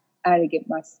pass. I had to get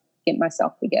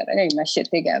myself together. I had to get my shit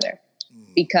together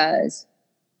because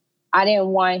I didn't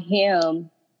want him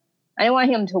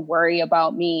to worry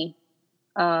about me.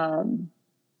 And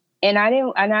I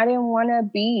didn't want to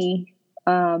be,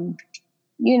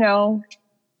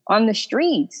 on the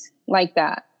streets like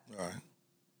that. Right.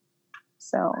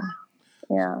 So,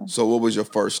 yeah. So what was your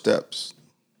first steps?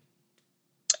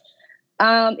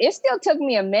 It still took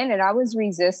me a minute. I was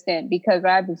resistant because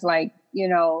I was like,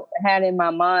 had in my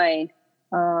mind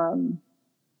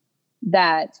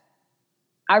that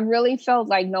I really felt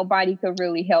like nobody could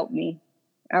really help me.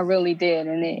 I really did.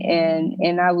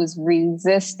 And I was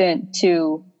resistant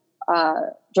to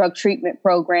drug treatment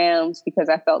programs because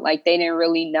I felt like they didn't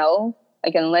really know.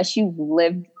 Like, unless you've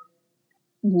lived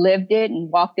it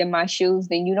and walked in my shoes,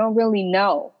 then you don't really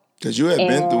know. Because you had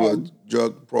been through a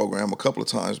drug program a couple of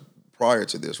times prior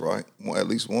to this, right? Well, at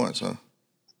least once, huh?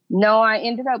 No, I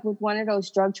ended up with one of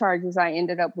those drug charges. I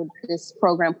ended up with this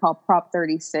program called Prop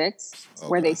 36,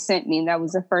 where they sent me. And that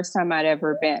was the first time I'd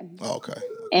ever been. Okay.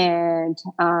 And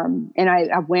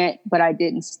I went, but I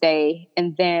didn't stay.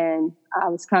 And then I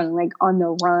was kind of like on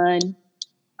the run.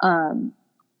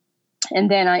 And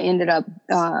then I ended up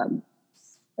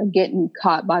getting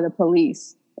caught by the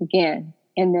police again.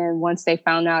 And then once they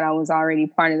found out I was already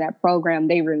part of that program,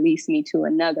 they released me to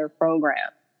another program.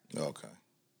 Okay.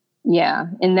 Yeah.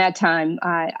 In that time,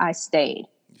 I stayed.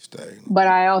 You stayed. But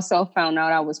I also found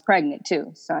out I was pregnant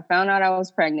too. So I found out I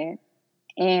was pregnant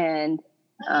and,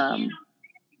 I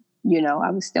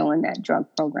was still in that drug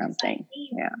program thing.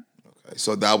 Yeah. Okay.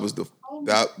 So that was the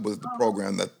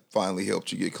program that finally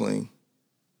helped you get clean.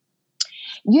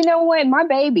 You know what? My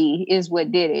baby is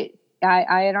what did it.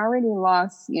 I had already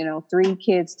lost, 3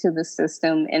 kids to the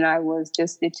system, and I was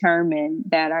just determined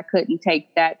that I couldn't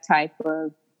take that type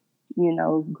of,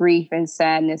 grief and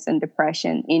sadness and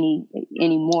depression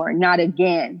anymore. Not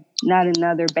again. Not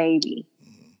another baby.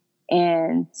 Mm-hmm.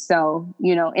 And so,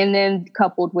 and then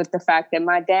coupled with the fact that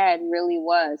my dad really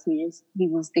was, he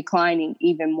was declining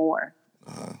even more.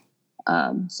 Uh-huh.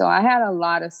 So I had a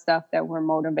lot of stuff that were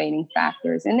motivating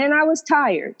factors. And then I was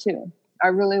tired too. I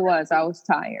really was. I was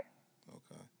tired.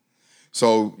 Okay.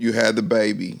 So you had the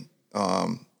baby.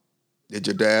 Did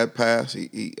your dad pass?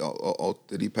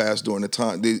 Did he pass during the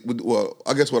time? Well,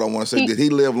 I guess what I want to say, did he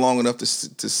live long enough to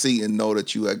see and know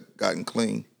that you had gotten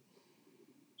clean?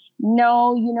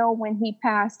 No, when he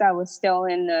passed, I was still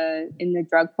in the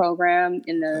drug program,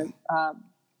 in the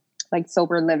like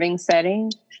sober living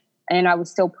setting, and I was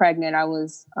still pregnant. I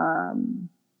was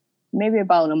maybe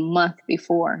about a month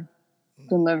before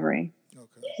delivery.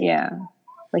 Okay. Yeah,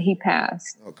 but he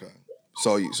passed. Okay,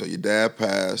 so your dad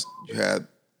passed. You had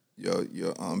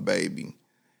your baby,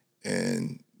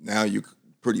 and now you're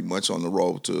pretty much on the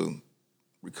road to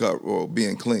recover or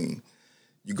being clean.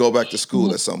 You go back to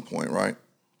school at some point, right?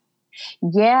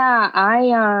 Yeah,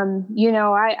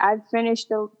 I finished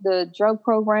the drug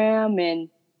program and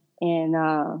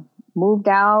moved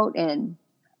out, and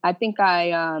I think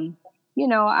I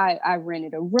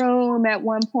rented a room at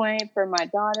one point for my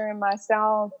daughter and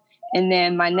myself, and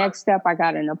then my next step, I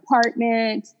got an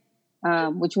apartment,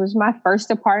 which was my first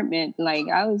apartment. Like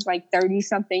I was like 30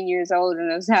 something years old,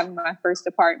 and I was having my first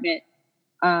apartment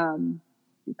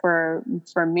for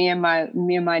me and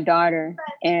my daughter,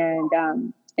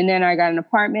 and then I got an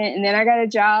apartment, and then I got a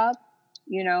job,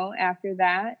 after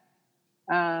that.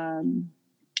 And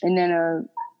then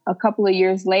a couple of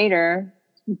years later,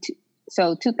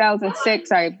 so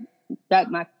 2006, I got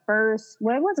my first,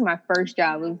 well, it wasn't my first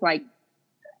job. It was like,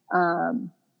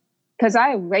 cause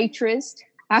I waitressed.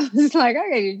 I was like, I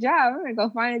got a job. I'm going to go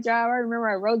find a job. I remember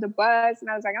I rode the bus, and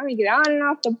I was like, I'm going to get on and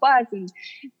off the bus and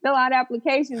fill out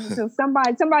applications until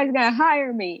somebody's going to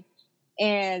hire me.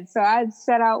 And so I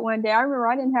set out one day. I remember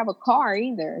I didn't have a car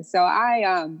either. So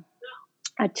I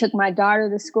took my daughter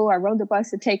to school. I rode the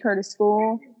bus to take her to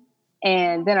school.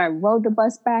 And then I rode the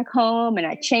bus back home, and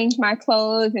I changed my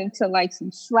clothes into like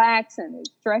some slacks and a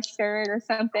dress shirt or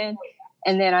something.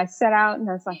 And then I set out, and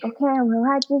I was like, okay, I'm going to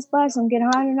ride this bus and get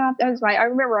on and off. I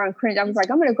remember on Crenshaw, I was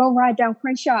like, I'm going to go ride down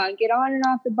Crenshaw and get on and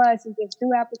off the bus and just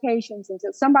do applications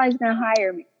until somebody's going to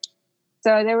hire me.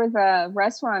 So there was a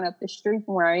restaurant up the street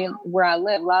from where I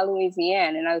live, La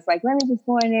Louisiane, and I was like, let me just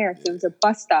go in there. So there was a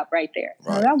bus stop right there.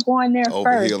 Right. So I'll go in there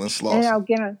first, and I'll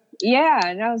get on. Yeah,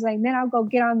 and I was like, then I'll go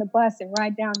get on the bus and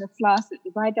ride down to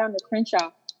Crenshaw.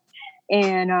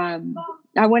 And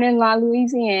I went in La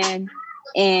Louisiane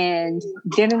and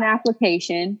did an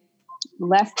application.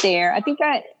 Left there. I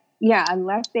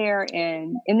left there,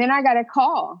 and then I got a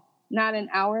call not an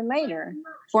hour later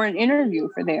for an interview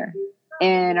for there.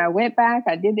 And I went back,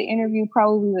 I did the interview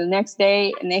probably the next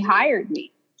day, and they hired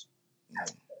me.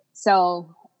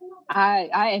 So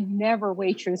I had never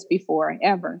waitressed before,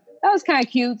 ever. That was kind of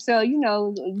cute. So,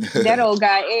 that old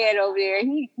guy, Ed, over there,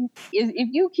 if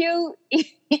you cute,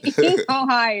 he's going to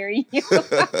hire you. He's going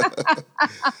to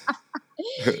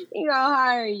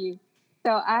hire you.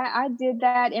 So I did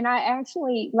that, and I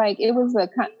actually,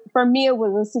 for me, it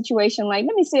was a situation like,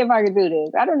 let me see if I can do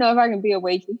this. I don't know if I can be a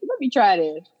waitress, but let me try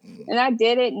this. And I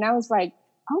did it, and I was like,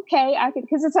 okay, I could,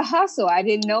 because it's a hustle. I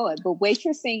didn't know it, but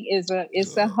waitressing is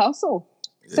a hustle.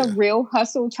 It's a real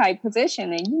hustle type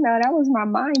position, and that was my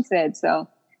mindset. So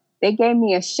they gave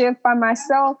me a shift by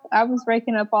myself. I was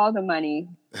raking up all the money,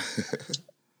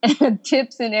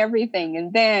 tips and everything,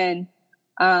 and then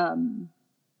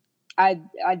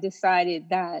I decided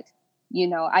that,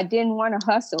 I didn't want to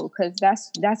hustle, because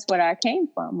that's what I came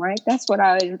from, right? That's what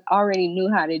I already knew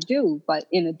how to do, but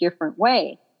in a different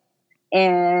way.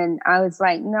 And I was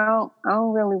like, no, I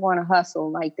don't really want to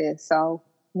hustle like this. So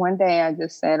one day I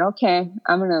just said, okay,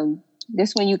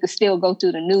 this one you could still go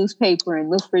through the newspaper and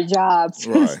look for jobs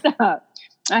and stuff.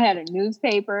 I had a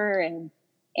newspaper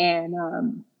and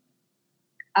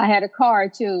I had a car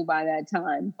too by that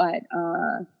time, but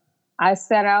I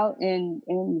set out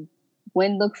and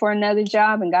went look for another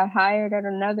job and got hired at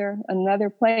another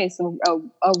place,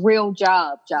 a real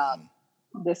job,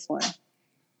 this one.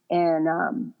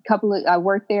 And I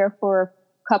worked there for a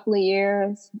couple of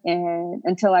years, and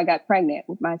until I got pregnant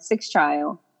with my sixth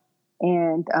child.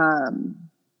 And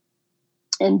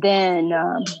then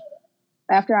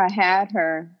after I had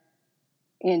her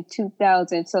in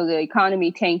 2000, so the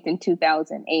economy tanked in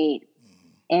 2008.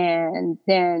 And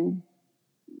then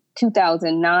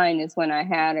 2009 is when I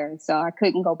had her. So I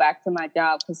couldn't go back to my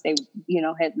job because they,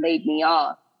 had laid me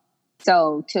off.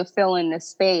 So to fill in the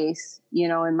space,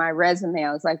 in my resume,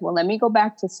 I was like, well, let me go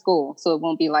back to school. So it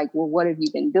won't be like, well, what have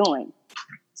you been doing?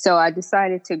 So I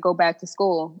decided to go back to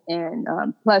school, and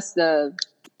plus the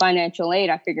financial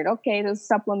aid, I figured, okay, it'll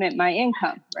supplement my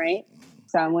income, right?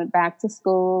 So I went back to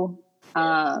school.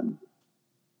 And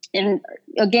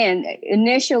again,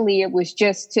 initially it was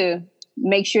just to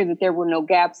make sure that there were no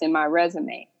gaps in my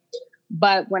resume.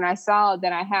 But when I saw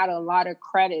that I had a lot of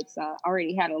credits, I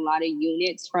already had a lot of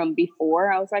units from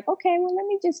before, I was like, okay, well, let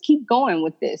me just keep going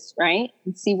with this, right?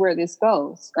 And see where this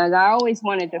goes. Because I always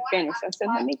wanted to finish. I said,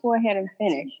 let me go ahead and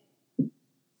finish.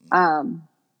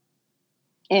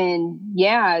 And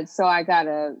yeah, so I got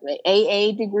a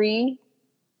AA degree,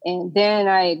 and then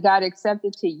I got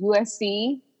accepted to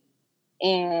USC,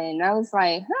 and I was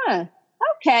like,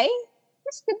 okay,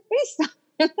 this could be something.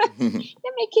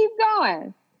 Let me keep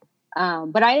going.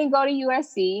 But I didn't go to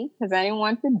USC because I didn't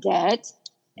want the debt.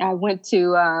 I went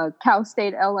to Cal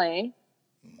State LA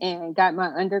and got my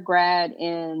undergrad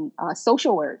in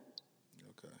social work.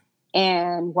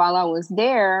 And while I was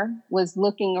there, was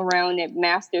looking around at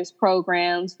master's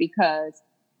programs because,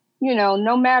 you know,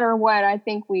 no matter what, I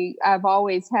think I've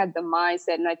always had the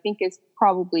mindset, and I think it's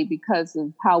probably because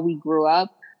of how we grew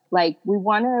up. Like we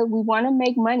want to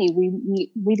make money.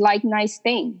 We like nice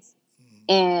things.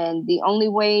 And the only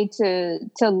way to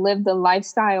live the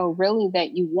lifestyle really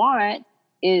that you want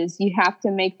is you have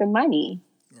to make the money.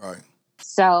 Right.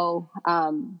 So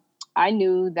I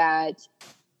knew that,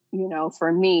 you know,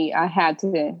 for me, I had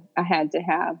to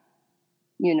have,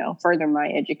 you know, further my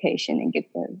education and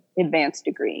get the advanced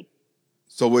degree.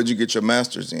 So where'd you get your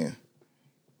master's in?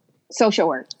 Social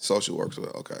work. Social work.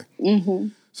 Okay. Mm-hmm.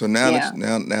 So now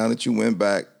that you went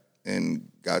back and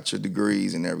got your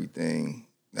degrees and everything,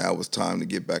 now it's time to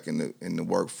get back in the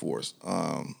workforce.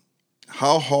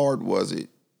 How hard was it,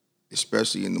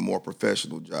 especially in the more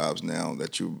professional jobs now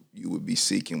that you would be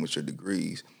seeking with your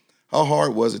degrees? How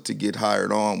hard was it to get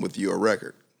hired on with your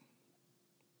record?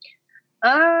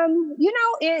 You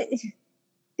know, it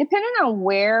depending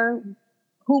on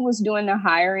who was doing the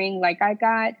hiring. Like I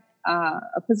got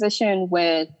a position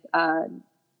with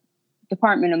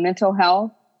Department of Mental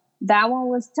Health. That one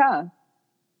was tough.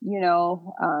 You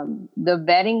know, the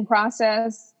vetting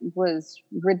process was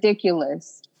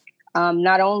ridiculous.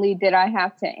 Not only did I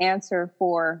have to answer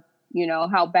for, you know,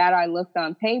 how bad I looked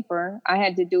on paper, I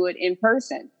had to do it in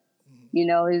person. You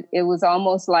know, it was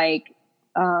almost like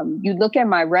you look at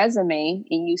my resume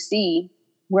and you see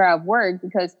where I've worked,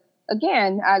 because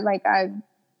again, I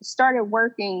started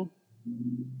working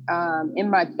in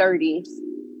my 30s,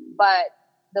 but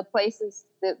the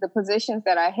positions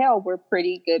that I held were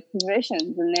pretty good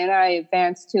positions. And then I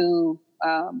advanced to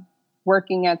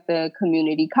working at the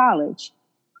community college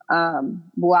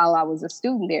while I was a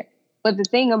student there. But the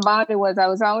thing about it was I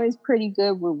was always pretty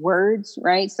good with words,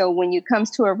 right? So when it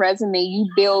comes to a resume, you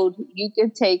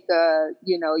could take,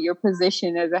 your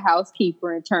position as a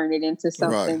housekeeper and turn it into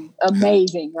something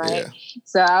amazing, right? Yeah.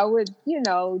 So I would, you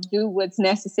know, do what's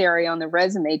necessary on the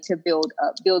resume to build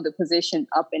the position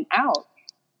up and out.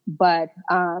 But,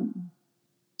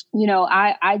 you know,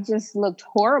 I just looked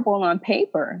horrible on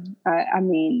paper. I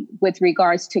mean, with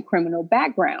regards to criminal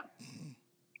background.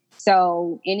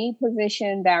 So any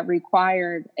position that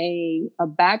required a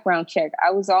background check, I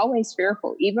was always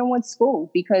fearful, even with school,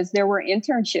 because there were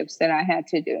internships that I had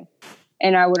to do.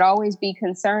 And I would always be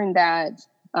concerned that,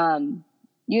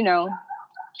 you know,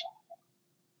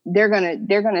 they're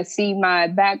gonna see my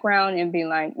background and be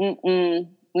like,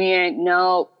 we ain't,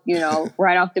 no, you know,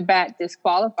 right off the bat,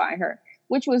 disqualify her,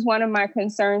 which was one of my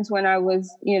concerns when I was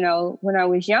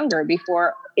younger,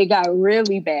 before it got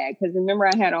really bad. Because remember,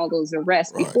 I had all those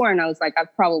arrests before, and I was like,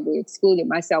 I've probably excluded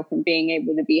myself from being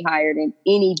able to be hired in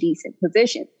any decent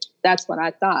position. That's what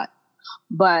I thought.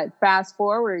 But fast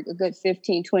forward a good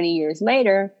 15, 20 years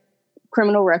later,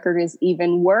 criminal record is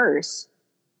even worse.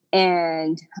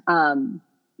 And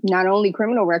not only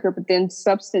criminal record, but then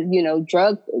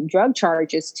drug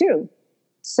charges too.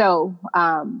 So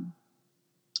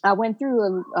I went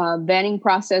through a vetting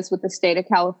process with the state of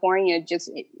California.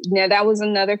 That was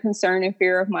another concern and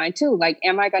fear of mine too. Like,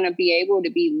 am I going to be able to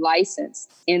be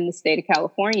licensed in the state of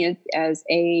California as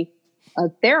a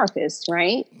therapist,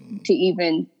 right? To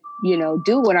even, you know,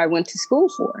 do what I went to school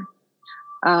for.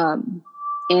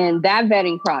 And that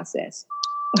vetting process,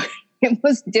 it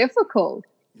was difficult.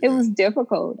 It was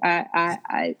difficult.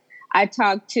 I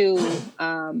talked to,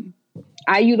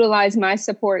 I utilized my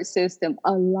support system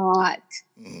a lot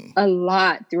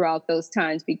throughout those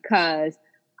times, because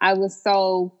I was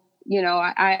so, you know,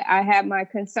 I had my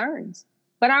concerns,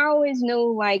 but I always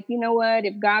knew, like, you know what,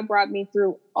 if God brought me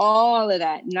through all of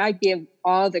that, and I give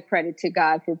all the credit to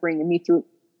God for bringing me through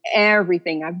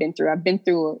everything I've been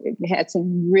through, had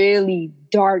some really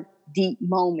dark, deep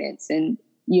moments and,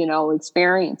 you know,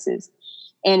 experiences.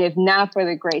 And if not for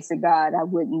the grace of God, I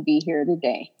wouldn't be here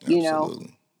today, you know?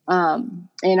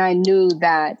 And I knew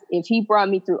that if he brought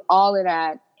me through all of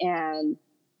that and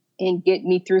get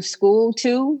me through school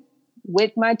too,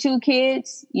 with my two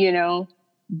kids, you know,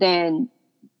 then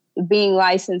being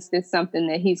licensed is something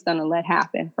that he's going to let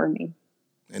happen for me.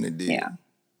 And it did. Yeah.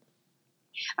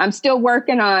 I'm still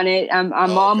working on it. I'm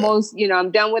almost,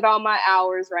 I'm done with all my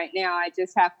hours right now. I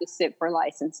just have to sit for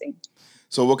licensing.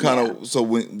 So what kind of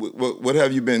what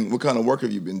have you been? What kind of work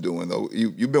have you been doing though?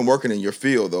 You've been working in your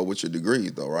field though with your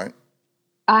degrees though, right?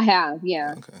 I have,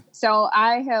 yeah. Okay. So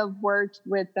I have worked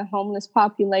with the homeless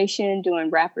population doing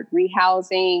rapid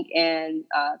rehousing and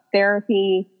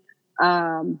therapy.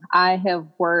 I have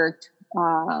worked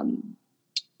in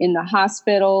the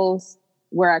hospitals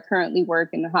where I currently work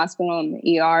in the hospital. I'm an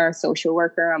ER social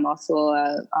worker. I'm also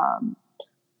a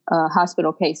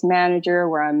hospital case manager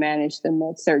where I manage the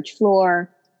med-surg floor.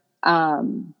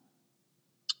 And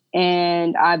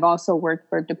I've also worked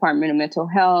for Department of Mental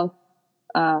Health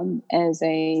as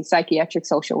a psychiatric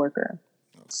social worker.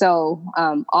 So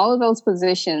all of those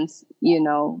positions,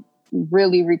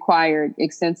 really required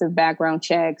extensive background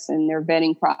checks, and their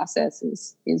vetting process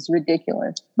is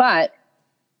ridiculous. But,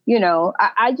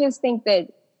 I just think that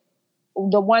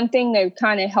the one thing that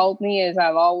kind of helped me is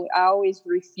I always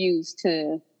refused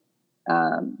to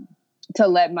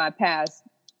let my past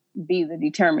be the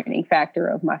determining factor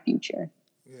of my future.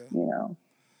 Yeah.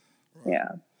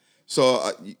 Yeah.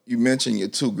 So you mentioned your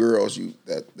two girls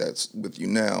that's with you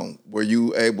now. Were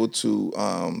you able to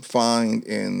find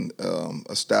and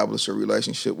establish a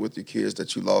relationship with your kids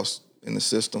that you lost in the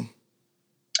system?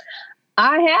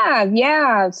 I have,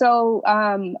 yeah. So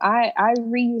I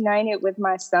reunited with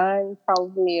my son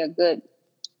probably a good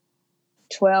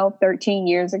 12, 13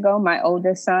 years ago, my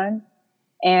oldest son.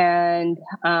 And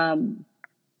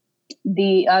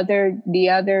the other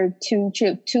two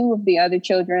of the other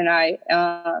children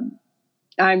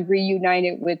I'm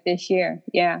reunited with this year.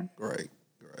 Yeah. Great.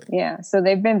 Yeah. So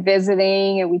they've been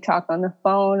visiting and we talk on the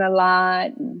phone a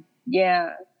lot. And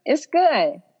yeah, it's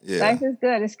good. Yeah. Life is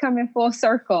good. It's coming full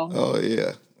circle. Oh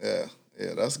yeah.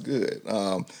 That's good.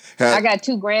 I got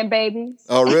 2 grandbabies.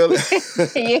 Oh really?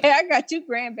 Yeah, I got 2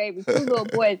 grandbabies, 2 little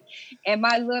boys, and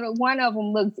one of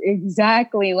them looks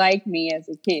exactly like me as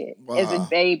a kid, as a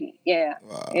baby. Yeah,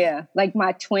 yeah, like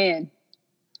my twin.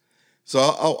 So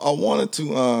I wanted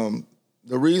to.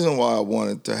 The reason why I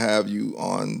wanted to have you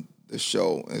on the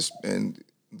show and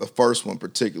the first one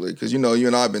particularly, because you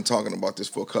and I have been talking about this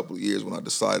for a couple of years when I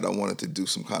decided I wanted to do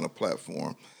some kind of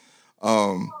platform.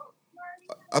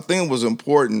 I think it was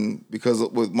important because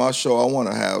with my show, I want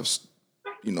to have,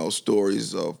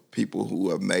 stories of people who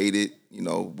have made it,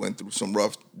 went through some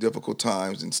rough, difficult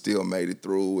times and still made it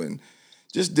through, and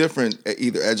just different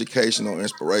either educational or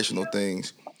inspirational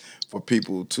things for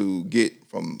people to get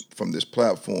from this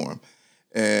platform.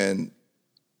 And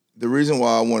the reason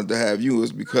why I wanted to have you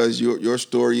is because your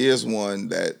story is one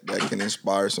that can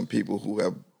inspire some people who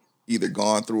have either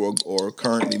gone through or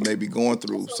currently maybe going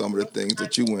through some of the things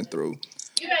that you went through.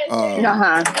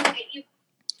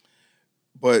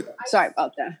 But sorry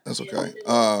about that. That's okay.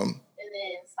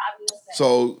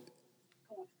 So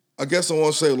I guess I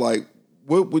want to say,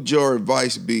 what would your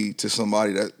advice be to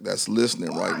somebody that's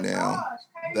listening right now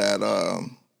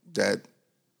that's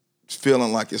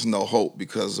feeling like it's no hope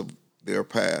because of their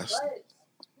past?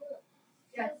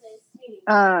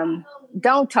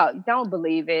 Don't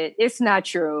believe it. It's not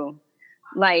true.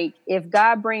 Like, if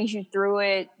God brings you through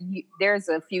it, there's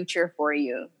a future for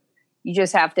you. You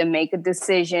just have to make a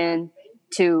decision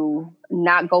to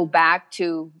not go back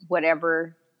to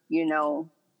whatever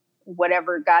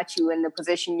got you in the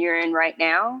position you're in right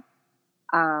now.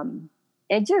 And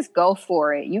just go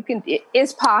for it.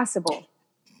 It's possible.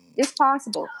 It's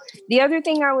possible. The other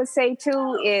thing I would say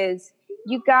too is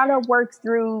you gotta work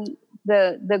through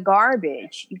the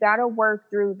garbage. You gotta work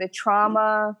through the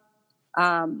trauma,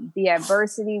 the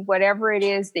adversity, whatever it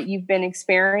is that you've been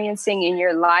experiencing in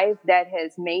your life that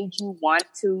has made you want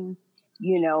to,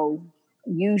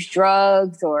 use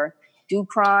drugs or do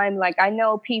crime. Like, I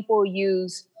know people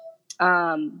use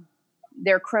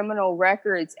their criminal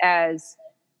records as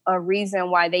a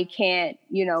reason why they can't,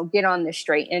 get on the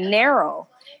straight and narrow.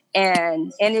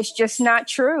 And it's just not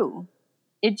true.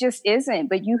 It just isn't.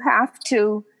 But you have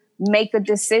to make a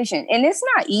decision. And it's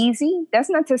not easy. That's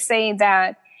not to say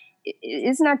that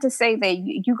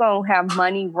you're going to have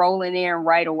money rolling in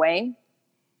right away,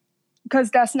 because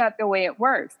that's not the way it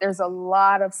works. There's a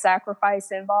lot of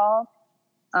sacrifice involved.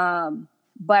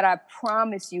 But I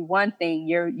promise you one thing,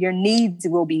 your needs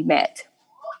will be met.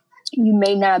 You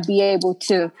may not be able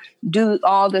to do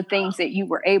all the things that you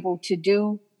were able to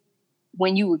do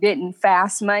when you were getting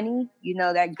fast money,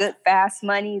 that good fast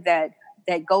money that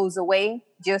goes away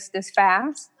just as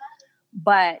fast.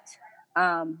 But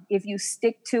if you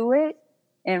stick to it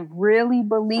and really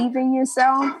believe in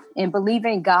yourself and believe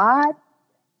in God,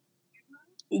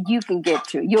 you'll get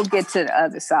to the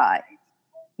other side.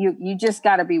 You just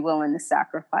got to be willing to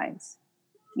sacrifice.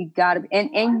 You got to,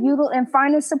 and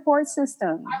find a support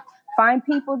system. Find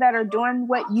people that are doing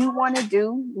what you want to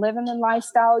do, living the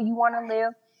lifestyle you want to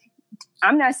live.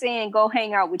 I'm not saying go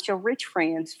hang out with your rich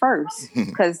friends first,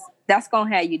 because that's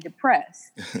gonna have you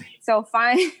depressed. So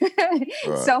find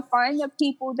the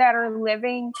people that are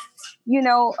living,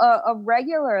 a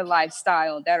regular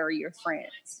lifestyle that are your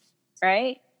friends,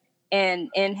 right? And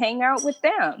hang out with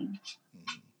them.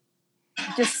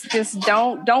 Just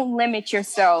don't limit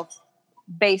yourself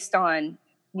based on,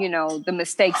 the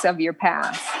mistakes of your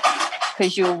past,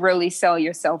 because you'll really sell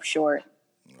yourself short.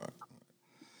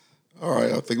 All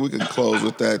right, I think we can close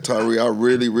with that, Tyree. I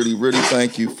really, really, really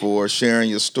thank you for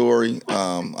sharing your story.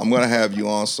 I'm going to have you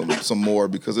on some more,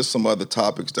 because there's some other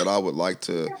topics that I would like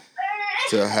to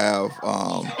have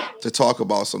to talk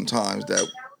about sometimes that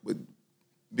would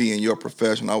be in your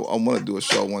profession. I want to do a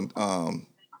show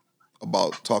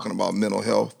about talking about mental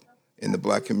health in the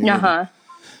Black community. Uh-huh.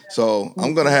 So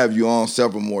I'm going to have you on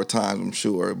several more times, I'm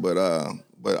sure, but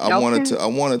I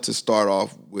wanted to start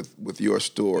off with your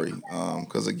story,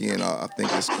 because again, I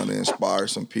think it's going to inspire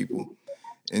some people,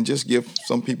 and just give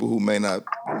some people who may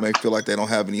feel like they don't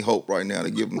have any hope right now, to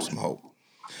give them some hope.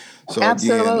 So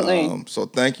absolutely. Again, so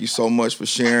thank you so much for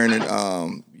sharing it.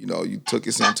 You took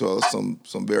us into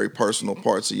some very personal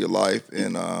parts of your life,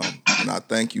 and I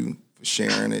thank you for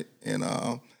sharing it, and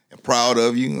proud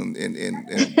of you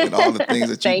and all the things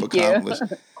that you've accomplished.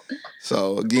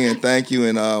 So again, thank you,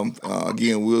 and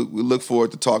again, we'll look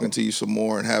forward to talking to you some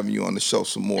more and having you on the show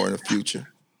some more in the future.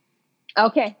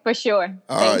 Okay, for sure.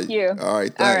 Thank you. All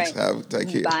right, thanks. All right. Take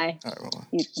care. Bye. All right,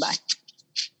 bye. Bye.